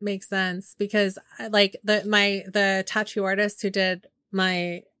 That makes sense because like the tattoo artist who did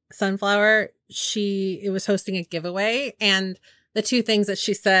my sunflower, it was hosting a giveaway, and the two things that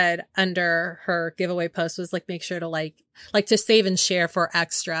she said under her giveaway post was like, make sure to like to save and share for an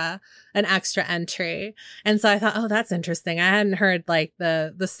extra entry. And so I thought, oh, that's interesting. I hadn't heard like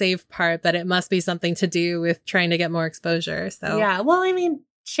the save part, but it must be something to do with trying to get more exposure. So yeah, well, I mean,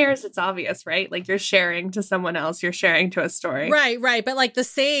 shares, it's obvious, right? Like you're sharing to someone else, you're sharing to a story. Right. But like the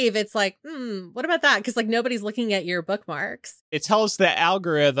save, it's like, what about that? Because like nobody's looking at your bookmarks. It tells the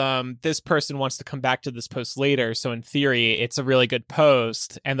algorithm this person wants to come back to this post later. So in theory, it's a really good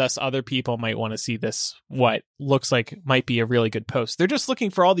post. And thus other people might want to see this, what looks like might be a really good post. They're just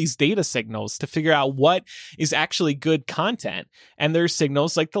looking for all these data signals to figure out what is actually good content. And there's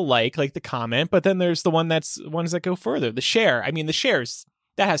signals like the comment, but then there's the ones that go further. The share. I mean, the shares.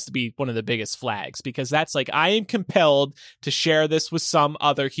 That has to be one of the biggest flags because that's like, I am compelled to share this with some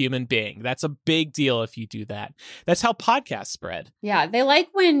other human being. That's a big deal if you do that. That's how podcasts spread. Yeah, they like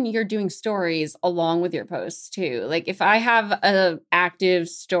when you're doing stories along with your posts too. Like if I have active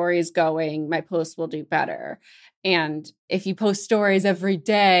stories going, my posts will do better. And if you post stories every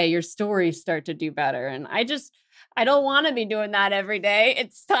day, your stories start to do better. And I don't want to be doing that every day.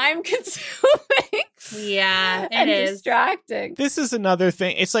 It's time consuming. Yeah, and distracting. This is another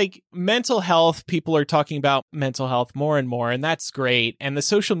thing. It's like mental health. People are talking about mental health more and more, and that's great. And the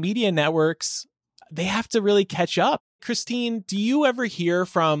social media networks, they have to really catch up. Christine, do you ever hear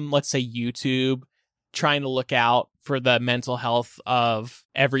from, let's say, YouTube trying to look out for the mental health of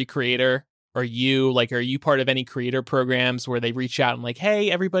every creator? Are you part of any creator programs where they reach out and like, hey,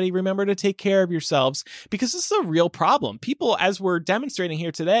 everybody, remember to take care of yourselves? Because this is a real problem. People, as we're demonstrating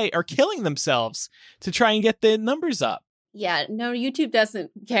here today, are killing themselves to try and get the numbers up. Yeah, no, YouTube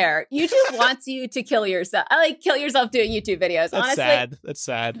doesn't care. YouTube wants you to kill yourself. Kill yourself doing YouTube videos. That's honestly, sad. That's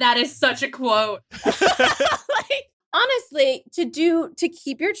sad. That is such a quote. Honestly, to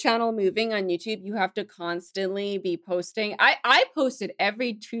keep your channel moving on YouTube, you have to constantly be posting. I posted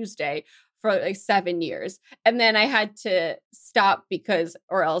every Tuesday for like 7 years. And then I had to stop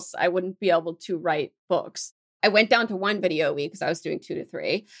or else I wouldn't be able to write books. I went down to 1 video a week because I was doing 2 to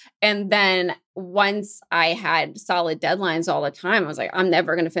 3. And then once I had solid deadlines all the time, I was like, I'm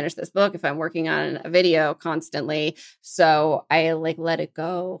never going to finish this book if I'm working on a video constantly. So I let it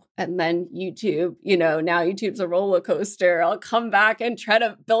go. And then YouTube, now YouTube's a roller coaster. I'll come back and try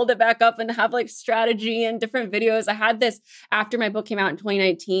to build it back up and have strategy and different videos. I had this after my book came out in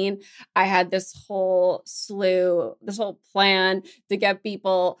 2019. I had this whole plan to get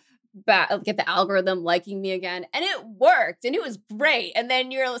people get the algorithm liking me again, and it worked and it was great. And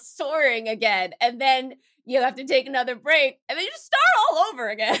then you're soaring again, and then you have to take another break, and then you just start all over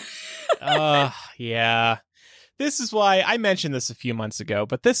again. Yeah. This is why I mentioned this a few months ago,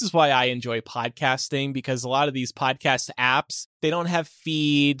 but this is why I enjoy podcasting, because a lot of these podcast apps, they don't have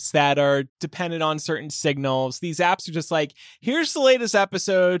feeds that are dependent on certain signals. These apps are just like, here's the latest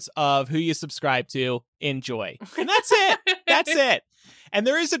episodes of who you subscribe to. Enjoy. And that's it. That's it. And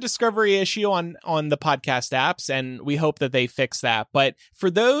there is a discovery issue on the podcast apps, and we hope that they fix that. But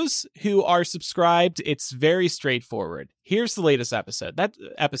for those who are subscribed, it's very straightforward. Here's the latest episodes.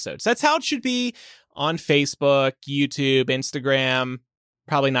 That's how it should be on Facebook, YouTube, Instagram,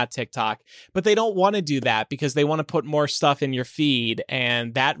 probably not TikTok. But they don't want to do that because they want to put more stuff in your feed,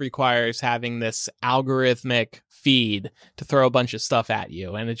 and that requires having this algorithmic feed to throw a bunch of stuff at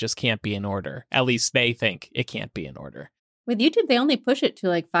you, and it just can't be in order. At least they think it can't be in order. With YouTube, they only push it to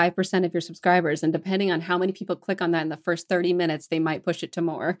like 5% of your subscribers. And depending on how many people click on that in the first 30 minutes, they might push it to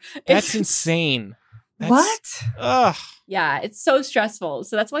more. That's insane. What? Ugh. Yeah, it's so stressful.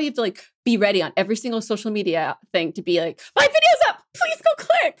 So that's why you have to like be ready on every single social media thing to be like, my video's up. Please go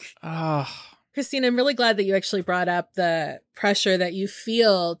click. Ugh. Christine, I'm really glad that you actually brought up the pressure that you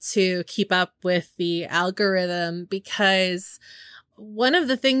feel to keep up with the algorithm, because one of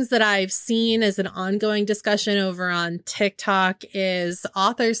the things that I've seen as an ongoing discussion over on TikTok is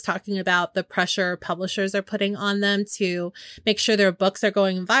authors talking about the pressure publishers are putting on them to make sure their books are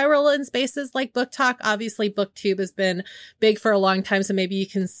going viral in spaces like Book Talk. Obviously, BookTube has been big for a long time, so maybe you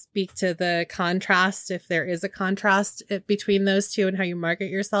can speak to the contrast, if there is a contrast between those two and how you market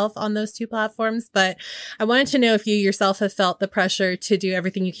yourself on those two platforms. But I wanted to know if you yourself have felt the pressure to do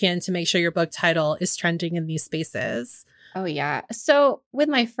everything you can to make sure your book title is trending in these spaces. Oh, yeah. So with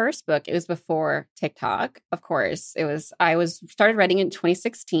my first book, it was before TikTok, of course. I started writing in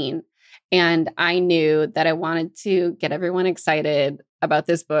 2016, and I knew that I wanted to get everyone excited about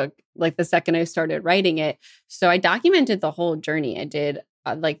this book, like the second I started writing it. So I documented the whole journey. I did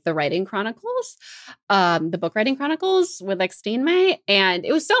like the writing chronicles, the book writing chronicles with like Steinmei, and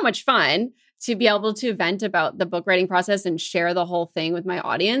it was so much fun to be able to vent about the book writing process and share the whole thing with my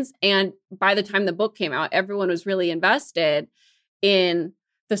audience. And by the time the book came out, everyone was really invested in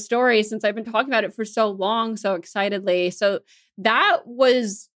the story since I've been talking about it for so long, so excitedly. So that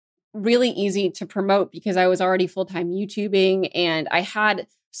was really easy to promote because I was already full-time YouTubing, and I had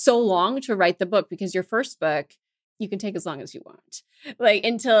so long to write the book, because your first book, you can take as long as you want, like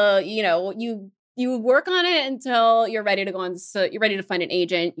until, you work on it until you're ready to go on. So you're ready to find an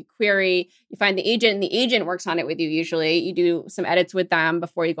agent, you query, you find the agent, and the agent works on it with you. Usually you do some edits with them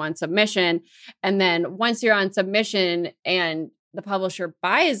before you go on submission. And then once you're on submission and the publisher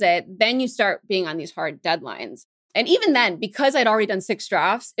buys it, then you start being on these hard deadlines. And even then, because I'd already done 6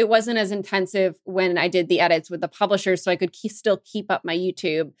 drafts, it wasn't as intensive when I did the edits with the publisher. So I could still keep up my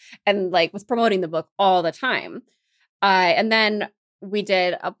YouTube and like was promoting the book all the time. And then we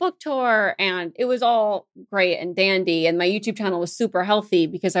did a book tour, and it was all great and dandy. And my YouTube channel was super healthy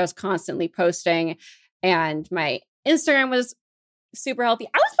because I was constantly posting, and my Instagram was super healthy.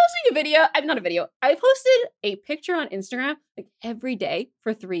 I was posting I posted a picture on Instagram like every day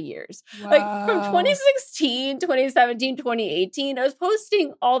for 3 years. Wow. Like from 2016, 2017, 2018, I was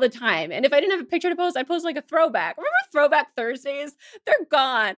posting all the time. And if I didn't have a picture to post, I'd post like a throwback. Remember Throwback Thursdays? They're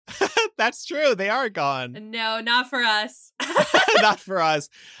gone. That's true. They are gone. No, not for us. Not for us.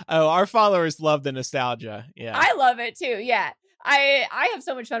 Oh, our followers love the nostalgia. Yeah. I love it too. Yeah. I have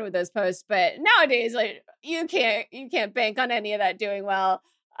so much fun with those posts, but nowadays, like you can't bank on any of that doing well.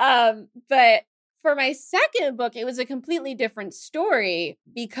 But for my second book, it was a completely different story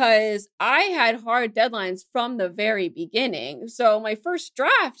because I had hard deadlines from the very beginning. So my first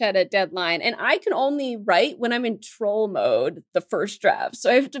draft had a deadline, and I can only write when I'm in troll mode, the first draft. So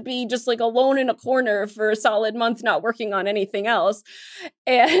I have to be just like alone in a corner for a solid month, not working on anything else.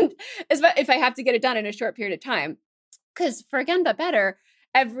 And if I have to get it done in a short period of time. Because for Again But Better,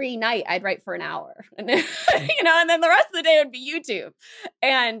 every night I'd write for an hour, and then the rest of the day would be YouTube.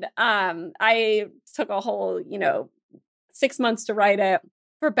 And I took a whole, 6 months to write it.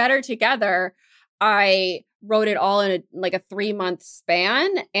 For Better Together, I wrote it all in a 3-month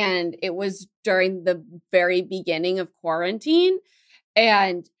span, and it was during the very beginning of quarantine.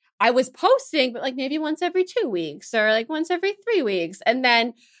 And I was posting, but like maybe once every 2 weeks or like once every 3 weeks, and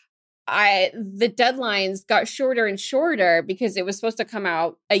then the deadlines got shorter and shorter because it was supposed to come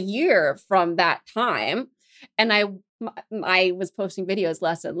out a year from that time. And I was posting videos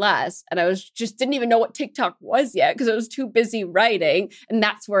less and less. And I didn't even know what TikTok was yet because I was too busy writing. And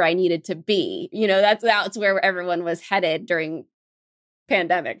that's where I needed to be. That's where everyone was headed during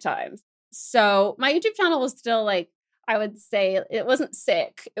pandemic times. So my YouTube channel was still like, I would say it wasn't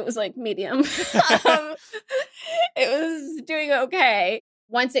sick. It was like medium. It was doing okay.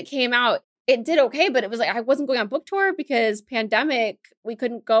 Once it came out, it did okay, but it was like I wasn't going on book tour because pandemic, we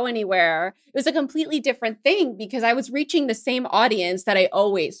couldn't go anywhere. It was a completely different thing because I was reaching the same audience that I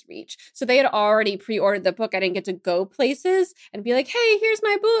always reach. So they had already pre-ordered the book. I didn't get to go places and be like, hey, here's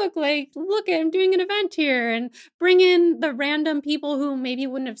my book. Like, look, I'm doing an event here, and bring in the random people who maybe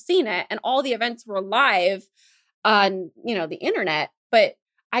wouldn't have seen it. And all the events were live on, the internet, but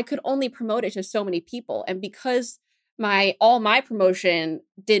I could only promote it to so many people. And because all my promotion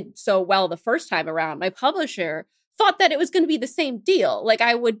did so well the first time around, my publisher thought that it was going to be the same deal. Like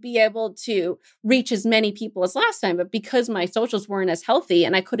I would be able to reach as many people as last time, but because my socials weren't as healthy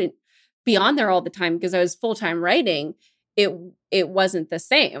and I couldn't be on there all the time because I was full-time writing, it wasn't the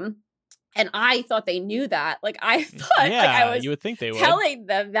same. And I thought they knew that. Like, I thought like I was you would think they would. telling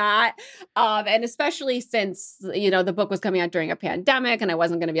them that. And especially since, the book was coming out during a pandemic and I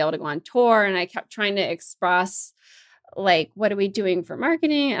wasn't going to be able to go on tour. And I kept trying to express, like, what are we doing for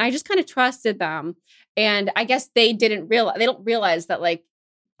marketing? And I just kind of trusted them. And I guess they don't realize that, like,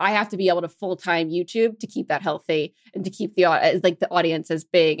 I have to be able to full-time YouTube to keep that healthy and to keep the audience as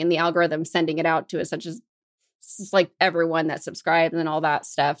big and the algorithm sending it out to us, such as like everyone that subscribes and all that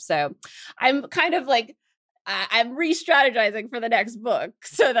stuff. So I'm kind of like, I'm re-strategizing for the next book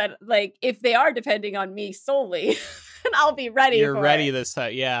so that, like, if they are depending on me solely, I'll be ready. You're ready this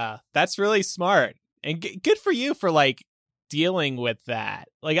time. Yeah, that's really smart. And good for you for, like, dealing with that.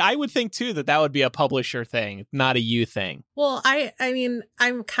 Like, I would think too that would be a publisher thing, not a you thing. Well, I mean,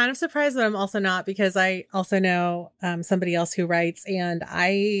 I'm kind of surprised, but I'm also not, because I also know somebody else who writes, and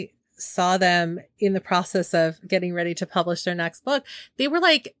I saw them in the process of getting ready to publish their next book. They were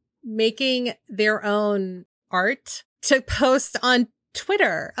like making their own art to post on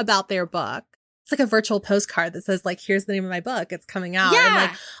Twitter about their book. It's like a virtual postcard that says, like, here's the name of my book, it's coming out, and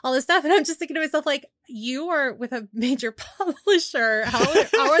like all this stuff. And I'm just thinking to myself, like, you are with a major publisher.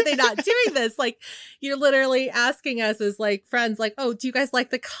 How are they not doing this? Like, you're literally asking us as, like, friends, like, oh, do you guys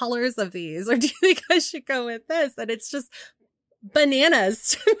like the colors of these? Or do you think I should go with this? And it's just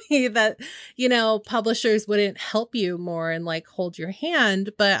bananas to me that, publishers wouldn't help you more and, like, hold your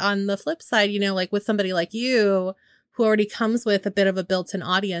hand. But on the flip side, like, with somebody like you who already comes with a bit of a built-in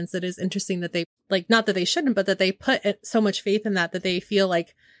audience, it is interesting that they, like, not that they shouldn't, but that they put so much faith in that they feel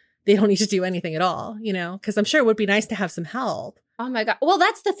like they don't need to do anything at all, because I'm sure it would be nice to have some help. Oh my God. Well,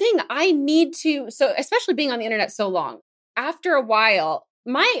 that's the thing. I need to, so especially being on the internet so long, after a while,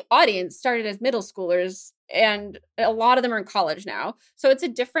 my audience started as middle schoolers, and a lot of them are in college now. So it's a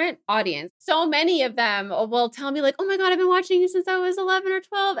different audience. So many of them will tell me, like, oh my God, I've been watching you since I was 11 or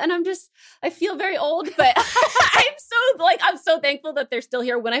 12. And I feel very old, but I'm so thankful that they're still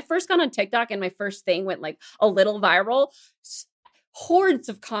here. When I first got on TikTok and my first thing went, like, a little viral, hordes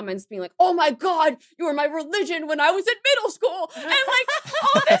of comments being like, oh my God, you were my religion when I was in middle school. And, like,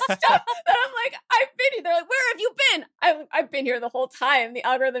 all this stuff that I'm like, I've been here. They're like, where have you been? I've been here the whole time. The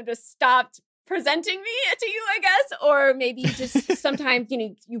algorithm just stopped presenting me to you, I guess. Or maybe just sometimes,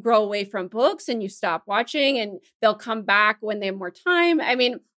 you grow away from books and you stop watching, and they'll come back when they have more time. I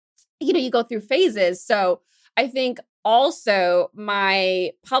mean, you go through phases. So I think also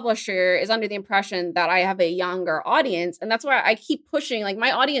my publisher is under the impression that I have a younger audience. And that's why I keep pushing, like,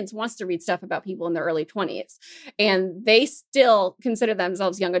 my audience wants to read stuff about people in their early 20s, and they still consider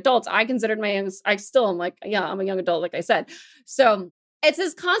themselves young adults. I still am like, yeah, I'm a young adult, like I said. So it's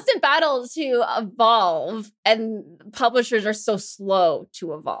this constant battle to evolve, and publishers are so slow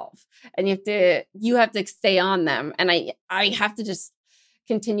to evolve, and you have to stay on them. And I have to just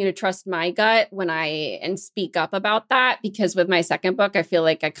continue to trust my gut and speak up about that, because with my second book, I feel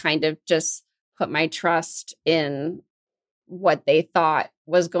like I kind of just put my trust in what they thought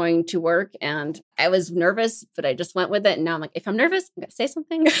was going to work. And I was nervous, but I just went with it. And now I'm like, if I'm nervous, I'm going to say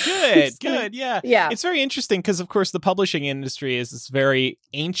something. Good. Yeah. It's very interesting because, of course, the publishing industry is this very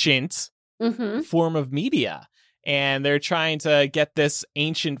ancient form of media. And they're trying to get this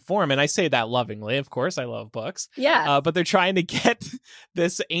ancient form. And I say that lovingly, of course, I love books. Yeah. But they're trying to get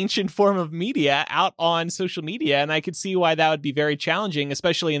this ancient form of media out on social media. And I could see why that would be very challenging,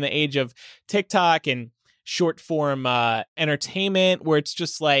 especially in the age of TikTok and short form entertainment, where it's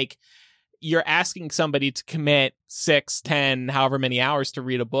just like you're asking somebody to commit 6, 10, however many hours to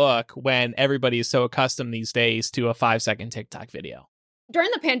read a book when everybody is so accustomed these days to a 5-second TikTok video.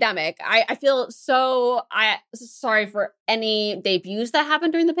 During the pandemic, I feel sorry for any debuts that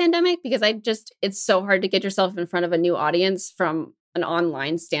happened during the pandemic, because it's so hard to get yourself in front of a new audience from an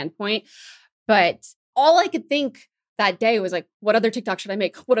online standpoint. But all I could think that day was like, what other TikTok should I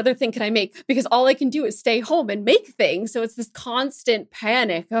make? What other thing can I make? Because all I can do is stay home and make things. So it's this constant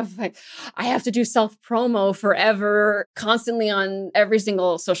panic of, like, I have to do self-promo forever, constantly on every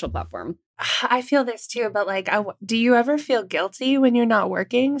single social platform. I feel this too, but, like, do you ever feel guilty when you're not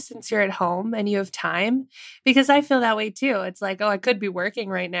working since you're at home and you have time? Because I feel that way too. It's like, oh, I could be working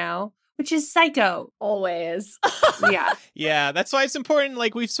right now, which is psycho. Always. Yeah. Yeah, that's why it's important,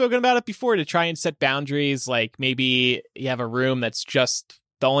 like we've spoken about it before, to try and set boundaries. Like, maybe you have a room that's just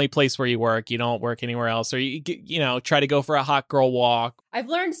the only place where you work. You don't work anywhere else. Or, you try to go for a hot girl walk. I've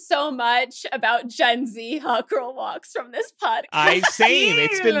learned so much about Gen Z hot girl walks from this podcast. Same.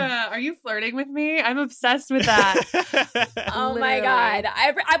 It's been. Are you flirting with me? I'm obsessed with that. Oh my God.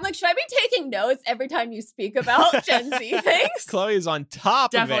 I'm like, should I be taking notes every time you speak about Gen Z things? Chloe is on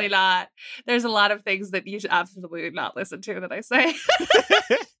top Definitely of it. Not. There's a lot of things that you should absolutely not listen to that I say.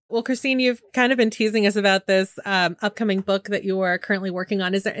 Well, Christine, you've kind of been teasing us about this upcoming book that you are currently working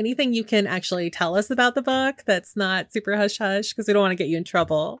on. Is there anything you can actually tell us about the book that's not super hush hush? Because we don't want to get you in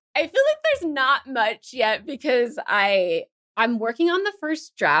trouble. I feel like there's not much yet because I'm working on the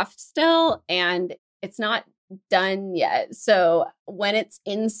first draft still, and it's not done yet. So when it's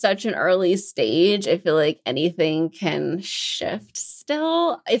in such an early stage, I feel like anything can shift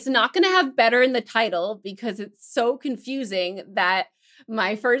still. It's not going to have better in the title because it's so confusing that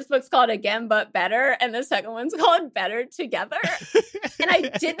my first book's called Again But Better, and the second one's called Better Together. And I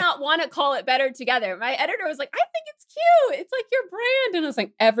did not want to call it Better Together. My editor was like, I think it's cute. It's like your brand. And I was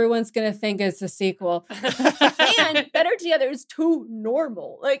like, everyone's going to think it's a sequel. And Better Together is too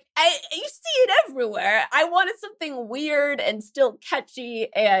normal. Like, you see it everywhere. I wanted something weird and still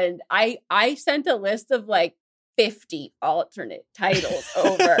catchy. And I sent a list of like 50 alternate titles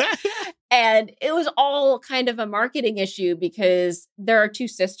over. And it was all kind of a marketing issue because there are two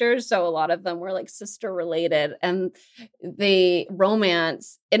sisters. So a lot of them were like sister related, and they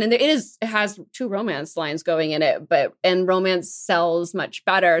romance. And it has two romance lines going in it, and romance sells much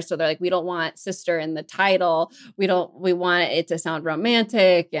better. So they're like, we don't want sister in the title. We want it to sound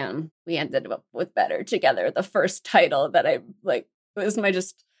romantic. And we ended up with Better Together, the first title that I like was my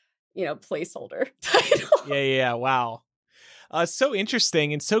just, placeholder title. Yeah. Wow. So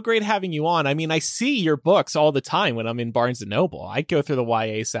interesting and so great having you on. I mean, I see your books all the time when I'm in Barnes & Noble. I go through the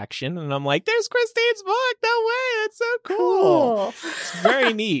YA section and I'm like, there's Christine's book. No way. That's so cool. It's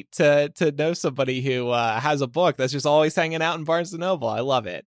very neat to know somebody who has a book that's just always hanging out in Barnes & Noble. I love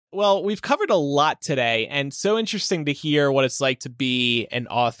it. Well, we've covered a lot today, and so interesting to hear what it's like to be an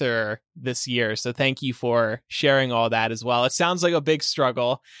author this year. So thank you for sharing all that as well. It sounds like a big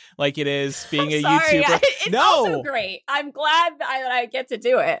struggle, like it is being a YouTuber. It's also great. I'm glad that I get to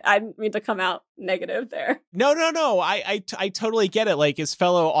do it. I didn't mean to come out negative there. No. I totally get it. Like, as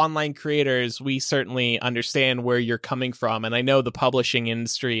fellow online creators, we certainly understand where you're coming from. And I know the publishing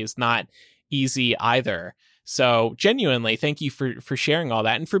industry is not easy either. So genuinely, thank you for sharing all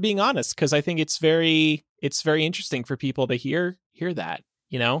that and for being honest, because I think it's very interesting for people to hear that,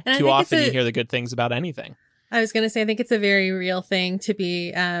 too often you hear the good things about anything. I was going to say, I think it's a very real thing to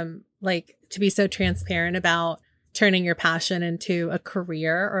be to be so transparent about turning your passion into a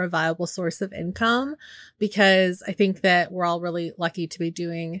career or a viable source of income, because I think that we're all really lucky to be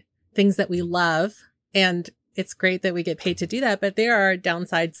doing things that we love, and it's great that we get paid to do that, but there are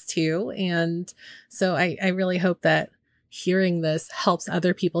downsides too. And so I really hope that hearing this helps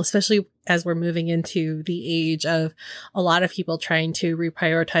other people, especially as we're moving into the age of a lot of people trying to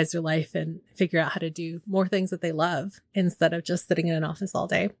reprioritize their life and figure out how to do more things that they love instead of just sitting in an office all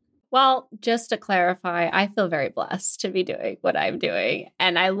day. Well, just to clarify, I feel very blessed to be doing what I'm doing,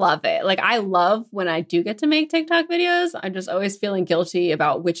 and I love it. Like, I love when I do get to make TikTok videos. I'm just always feeling guilty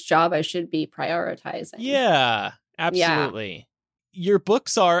about which job I should be prioritizing. Yeah, absolutely. Yeah. Your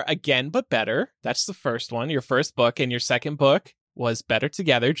books are Again But Better. That's the first one, your first book, and your second book was Better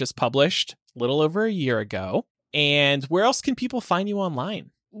Together, just published a little over a year ago. And where else can people find you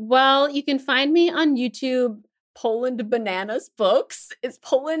online? Well, you can find me on YouTube, Poland Bananas Books. Is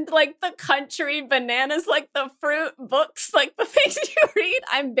Poland like the country, bananas like the fruit, books like the things you read?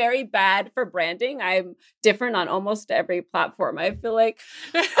 I'm very bad for branding. I'm different on almost every platform, I feel like.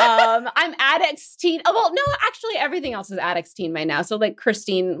 I'm Adexteen. Oh, well, no, actually everything else is Adexteen May now. So like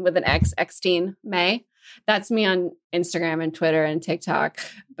Christine with an X, Xteen May. That's me on Instagram and Twitter and TikTok.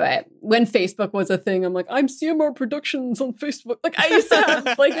 But when Facebook was a thing, I'm like, I'm CMR Productions on Facebook. Like, I used to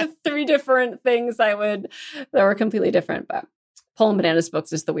have like 3 different things that were completely different. But Poland Bananas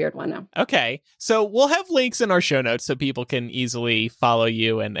Books is the weird one now. Okay. So we'll have links in our show notes so people can easily follow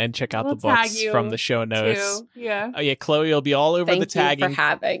you and check out the books from the show notes. Too. Yeah. Oh, yeah. Chloe will be all over the tagging. Thank you for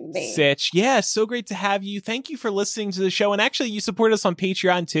having me. Sitch. Yeah. So great to have you. Thank you for listening to the show. And actually, you support us on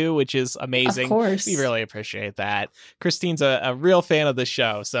Patreon too, which is amazing. Of course. We really appreciate that. Christine's a real fan of the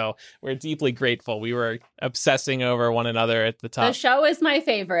show. So we're deeply grateful. We were obsessing over one another at the top. The show is my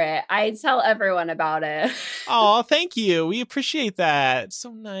favorite. I tell everyone about it. Oh, thank you. We appreciate that. It's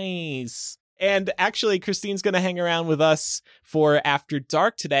so nice. And actually, Christine's going to hang around with us for After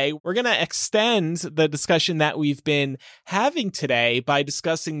Dark today. We're going to extend the discussion that we've been having today by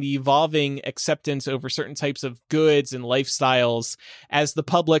discussing the evolving acceptance over certain types of goods and lifestyles as the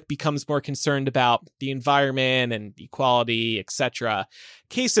public becomes more concerned about the environment and equality, etc.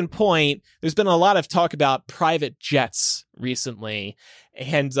 Case in point, there's been a lot of talk about private jets recently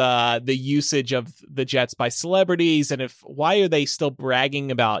and the usage of the jets by celebrities, and why are they still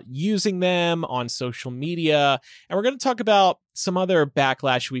bragging about using them on social media. And we're going to talk about some other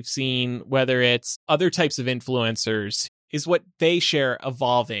backlash we've seen, whether it's other types of influencers is what they share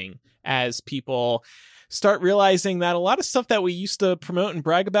evolving as people start realizing that a lot of stuff that we used to promote and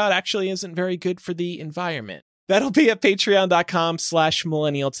brag about actually isn't very good for the environment. That'll be at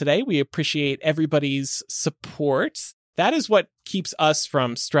patreon.com/millennial today. We appreciate everybody's support. That is what keeps us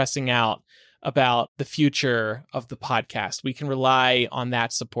from stressing out about the future of the podcast. We can rely on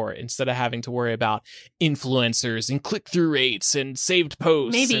that support instead of having to worry about influencers and click-through rates and saved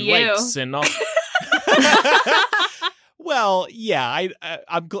posts Maybe and you. likes and all. Well, yeah,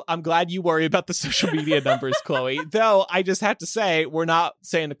 I'm glad you worry about the social media numbers, Chloe. Though I just have to say, we're not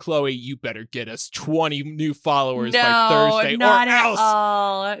saying to Chloe, you better get us 20 new followers by Thursday, not or at else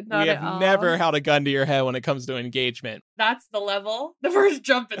all. Not we at have all. never held a gun to your head when it comes to engagement. That's the level. The first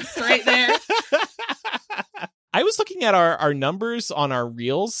jumping straight there. I was looking at our numbers on our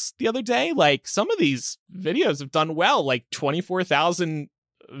reels the other day. Like, some of these videos have done well, like 24,000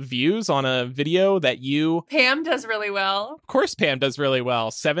 views on a video that you... Pam does really well. Of course Pam does really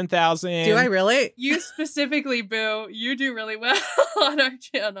well. 7,000. Do I really? You specifically, Boo, you do really well on our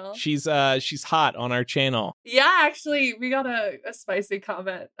channel. She's hot on our channel. Yeah, actually, we got a spicy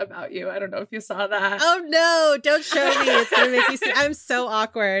comment about you. I don't know if you saw that. Oh no, don't show me. It's going to make me see. I'm so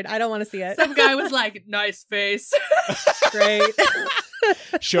awkward. I don't want to see it. Some guy was like, nice face. Great.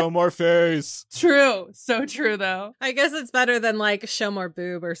 Show more face. True. So true, though. I guess it's better than like show more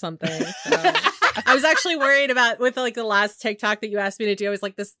boob or something. So. I was actually worried about with like the last TikTok that you asked me to do. I was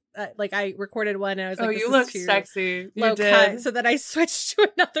like this, like I recorded one and I was like, this you is look too sexy. low You did. cut. So then I switched to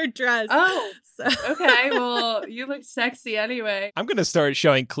another dress. Oh, So okay. Well, you look sexy anyway. I'm going to start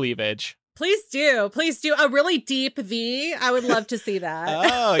showing cleavage. Please do. A really deep V. I would love to see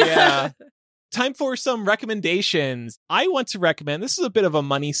that. Oh, yeah. Time for some recommendations. I want to recommend, this is a bit of a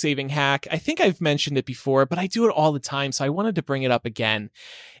money-saving hack. I think I've mentioned it before, but I do it all the time, so I wanted to bring it up again.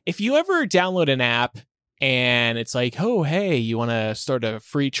 If you ever download an app and it's like, oh, hey, you want to start a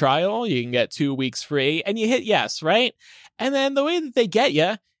free trial? You can get 2 weeks free, and you hit yes, right? And then the way that they get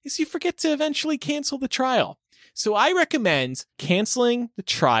you is you forget to eventually cancel the trial. So I recommend canceling the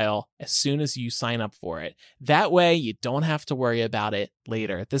trial as soon as you sign up for it. That way you don't have to worry about it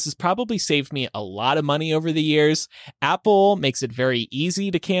later. This has probably saved me a lot of money over the years. Apple makes it very easy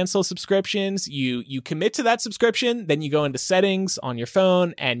to cancel subscriptions. You commit to that subscription, then you go into settings on your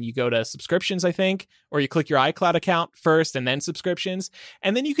phone and you go to subscriptions, I think, or you click your iCloud account first and then subscriptions,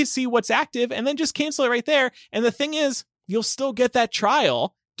 and then you can see what's active and then just cancel it right there. And the thing is, you'll still get that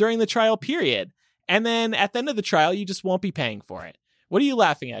trial during the trial period. And then at the end of the trial, you just won't be paying for it. What are you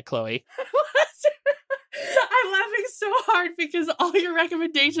laughing at, Chloe? I'm laughing so hard because all your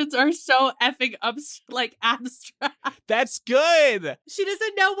recommendations are so effing abstract. That's good. She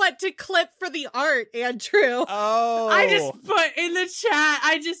doesn't know what to clip for the art, Andrew. Oh. I just put in the chat,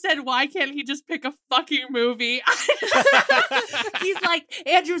 I just said, why can't he just pick a fucking movie? He's like,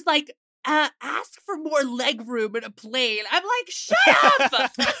 Andrew's like, ask for more leg room in a plane. I'm like, shut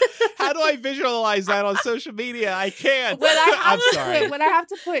up. How do I visualize that on social media? I can't. When I have I'm sorry. when I have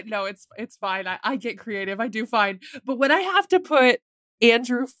to put, no, it's fine. I get creative. I do fine. But when I have to put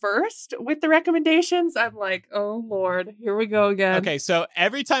Andrew first with the recommendations, I'm like, oh Lord, here we go again. Okay, so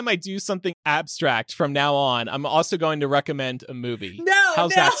every time I do something abstract from now on, I'm also going to recommend a movie.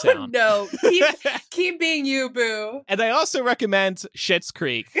 How's that sound? No, keep being you, Boo. And I also recommend Schitt's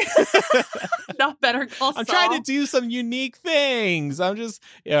Creek. Not Better Call Saul. I'm trying to do some unique things. Or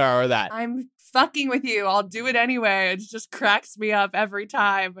that. I'm fucking with you. I'll do it anyway. It just cracks me up every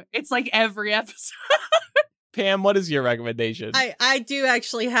time. It's like every episode. Pam, what is your recommendation? I do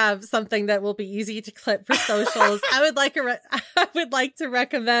actually have something that will be easy to clip for socials. I would like to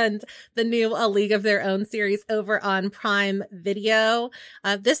recommend the new A League of Their Own series over on Prime Video.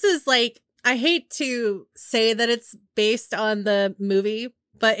 This is like, I hate to say that it's based on the movie,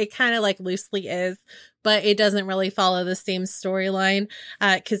 but it kind of like loosely is, but it doesn't really follow the same storyline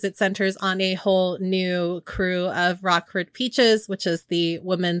because it centers on a whole new crew of Rockford Peaches, which is the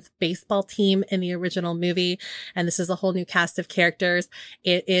women's baseball team in the original movie. And this is a whole new cast of characters.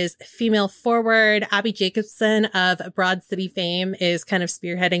 It is female forward. Abby Jacobson of Broad City fame is kind of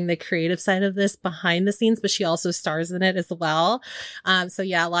spearheading the creative side of this behind the scenes, but she also stars in it as well. So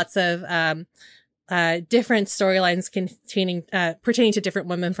yeah, lots of different storylines pertaining to different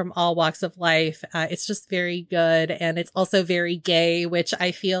women from all walks of life. It's just very good. And it's also very gay, which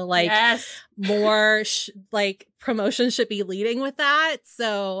I feel like more promotion should be leading with that.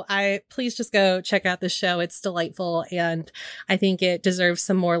 So please just go check out the show. It's delightful. And I think it deserves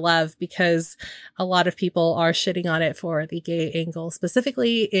some more love because a lot of people are shitting on it for the gay angle,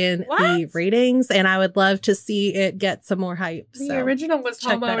 specifically in the ratings. And I would love to see it get some more hype. The original was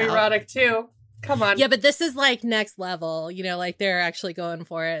homoerotic too. Come on. Yeah, but this is like next level, you know, like they're actually going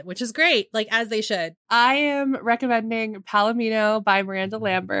for it, which is great, like as they should. I am recommending Palomino by Miranda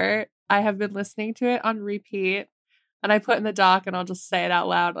Lambert. I have been listening to it on repeat, and I put in the doc, and I'll just say it out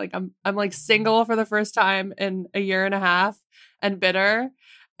loud. Like I'm like single for the first time in a year and a half and bitter,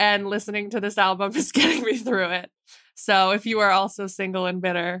 and listening to this album is getting me through it. So if you are also single and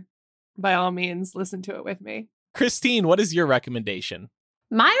bitter, by all means, listen to it with me. Christine, what is your recommendation?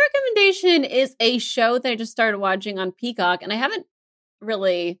 My recommendation is a show that I just started watching on Peacock, and I haven't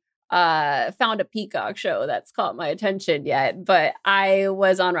really found a Peacock show that's caught my attention yet, but I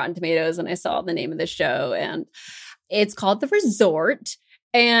was on Rotten Tomatoes and I saw the name of the show, and it's called The Resort.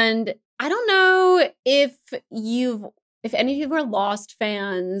 And I don't know if any of you are Lost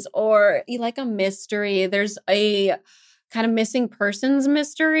fans or you like a mystery. There's a kind of missing persons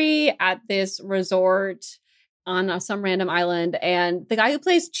mystery at this resort on some random island. And the guy who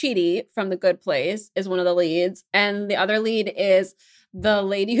plays Chidi from The Good Place is one of the leads. And the other lead is the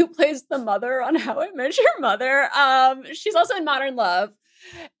lady who plays the mother on How I Met Your Mother. She's also in Modern Love.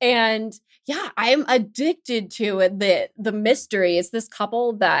 And yeah, I'm addicted to it. The mystery is this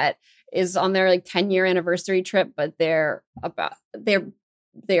couple that is on their like 10-year anniversary trip, but they're not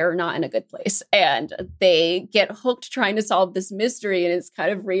in a good place, and they get hooked trying to solve this mystery, and it's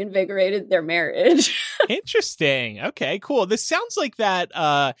kind of reinvigorated their marriage. Interesting. Okay, cool. This sounds like that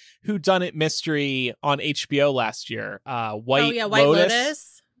whodunit mystery on HBO last year. White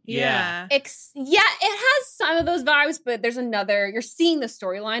Lotus. Yeah. It has some of those vibes, but there's another. You're seeing the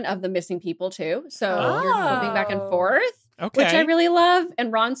storyline of the missing people too, so you're flipping back and forth. Okay. Which I really love.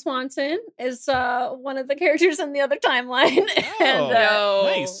 And Ron Swanson is one of the characters in the other timeline.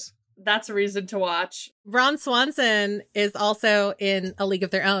 Nice. That's a reason to watch. Ron Swanson is also in A League of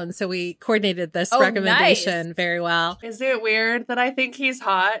Their Own, so we coordinated this recommendation very well. Is it weird that I think he's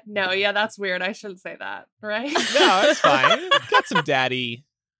hot? No, yeah, that's weird. I shouldn't say that, right? No, it's fine. Got some daddy,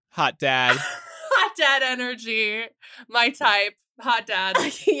 hot dad. Hot dad energy. My type. Hot dad.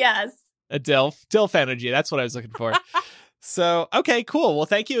 Yes. A DILF energy. That's what I was looking for. So, okay, cool. Well,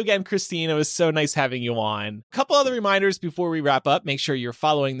 thank you again, Christine. It was so nice having you on. A couple other reminders before we wrap up. Make sure you're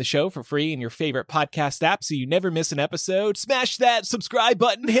following the show for free in your favorite podcast app so you never miss an episode. Smash that subscribe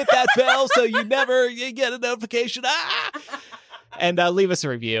button, hit that bell so you get a notification. And leave us a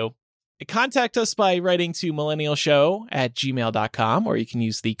review. Contact us by writing to millennialshow@gmail.com, or you can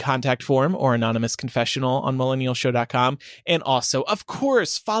use the contact form or anonymous confessional on millennialshow.com. And also, of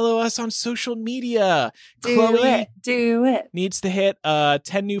course, follow us on social media. Chloe Do it. needs to hit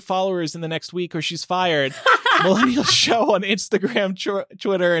 10 new followers in the next week or she's fired. Millennial Show on Instagram,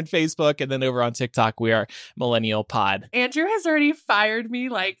 Twitter, and Facebook. And then over on TikTok, we are Millennial Pod. Andrew has already fired me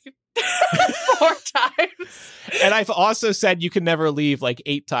like 4 times. And I've also said you can never leave like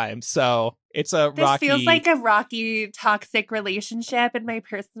 8 times. So it's a rocky... This feels like a rocky, toxic relationship in my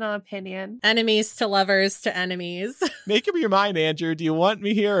personal opinion. Enemies to lovers to enemies. Make up your mind, Andrew. Do you want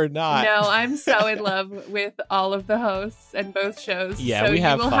me here or not? No, I'm so in love with all of the hosts and both shows. Yeah, so we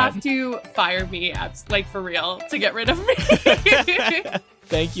have you will fun. have to fire me, like for real, to get rid of me.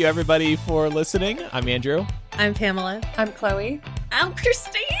 Thank you, everybody, for listening. I'm Andrew. I'm Pamela. I'm Chloe. I'm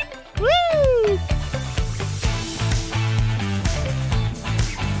Christine. Woo!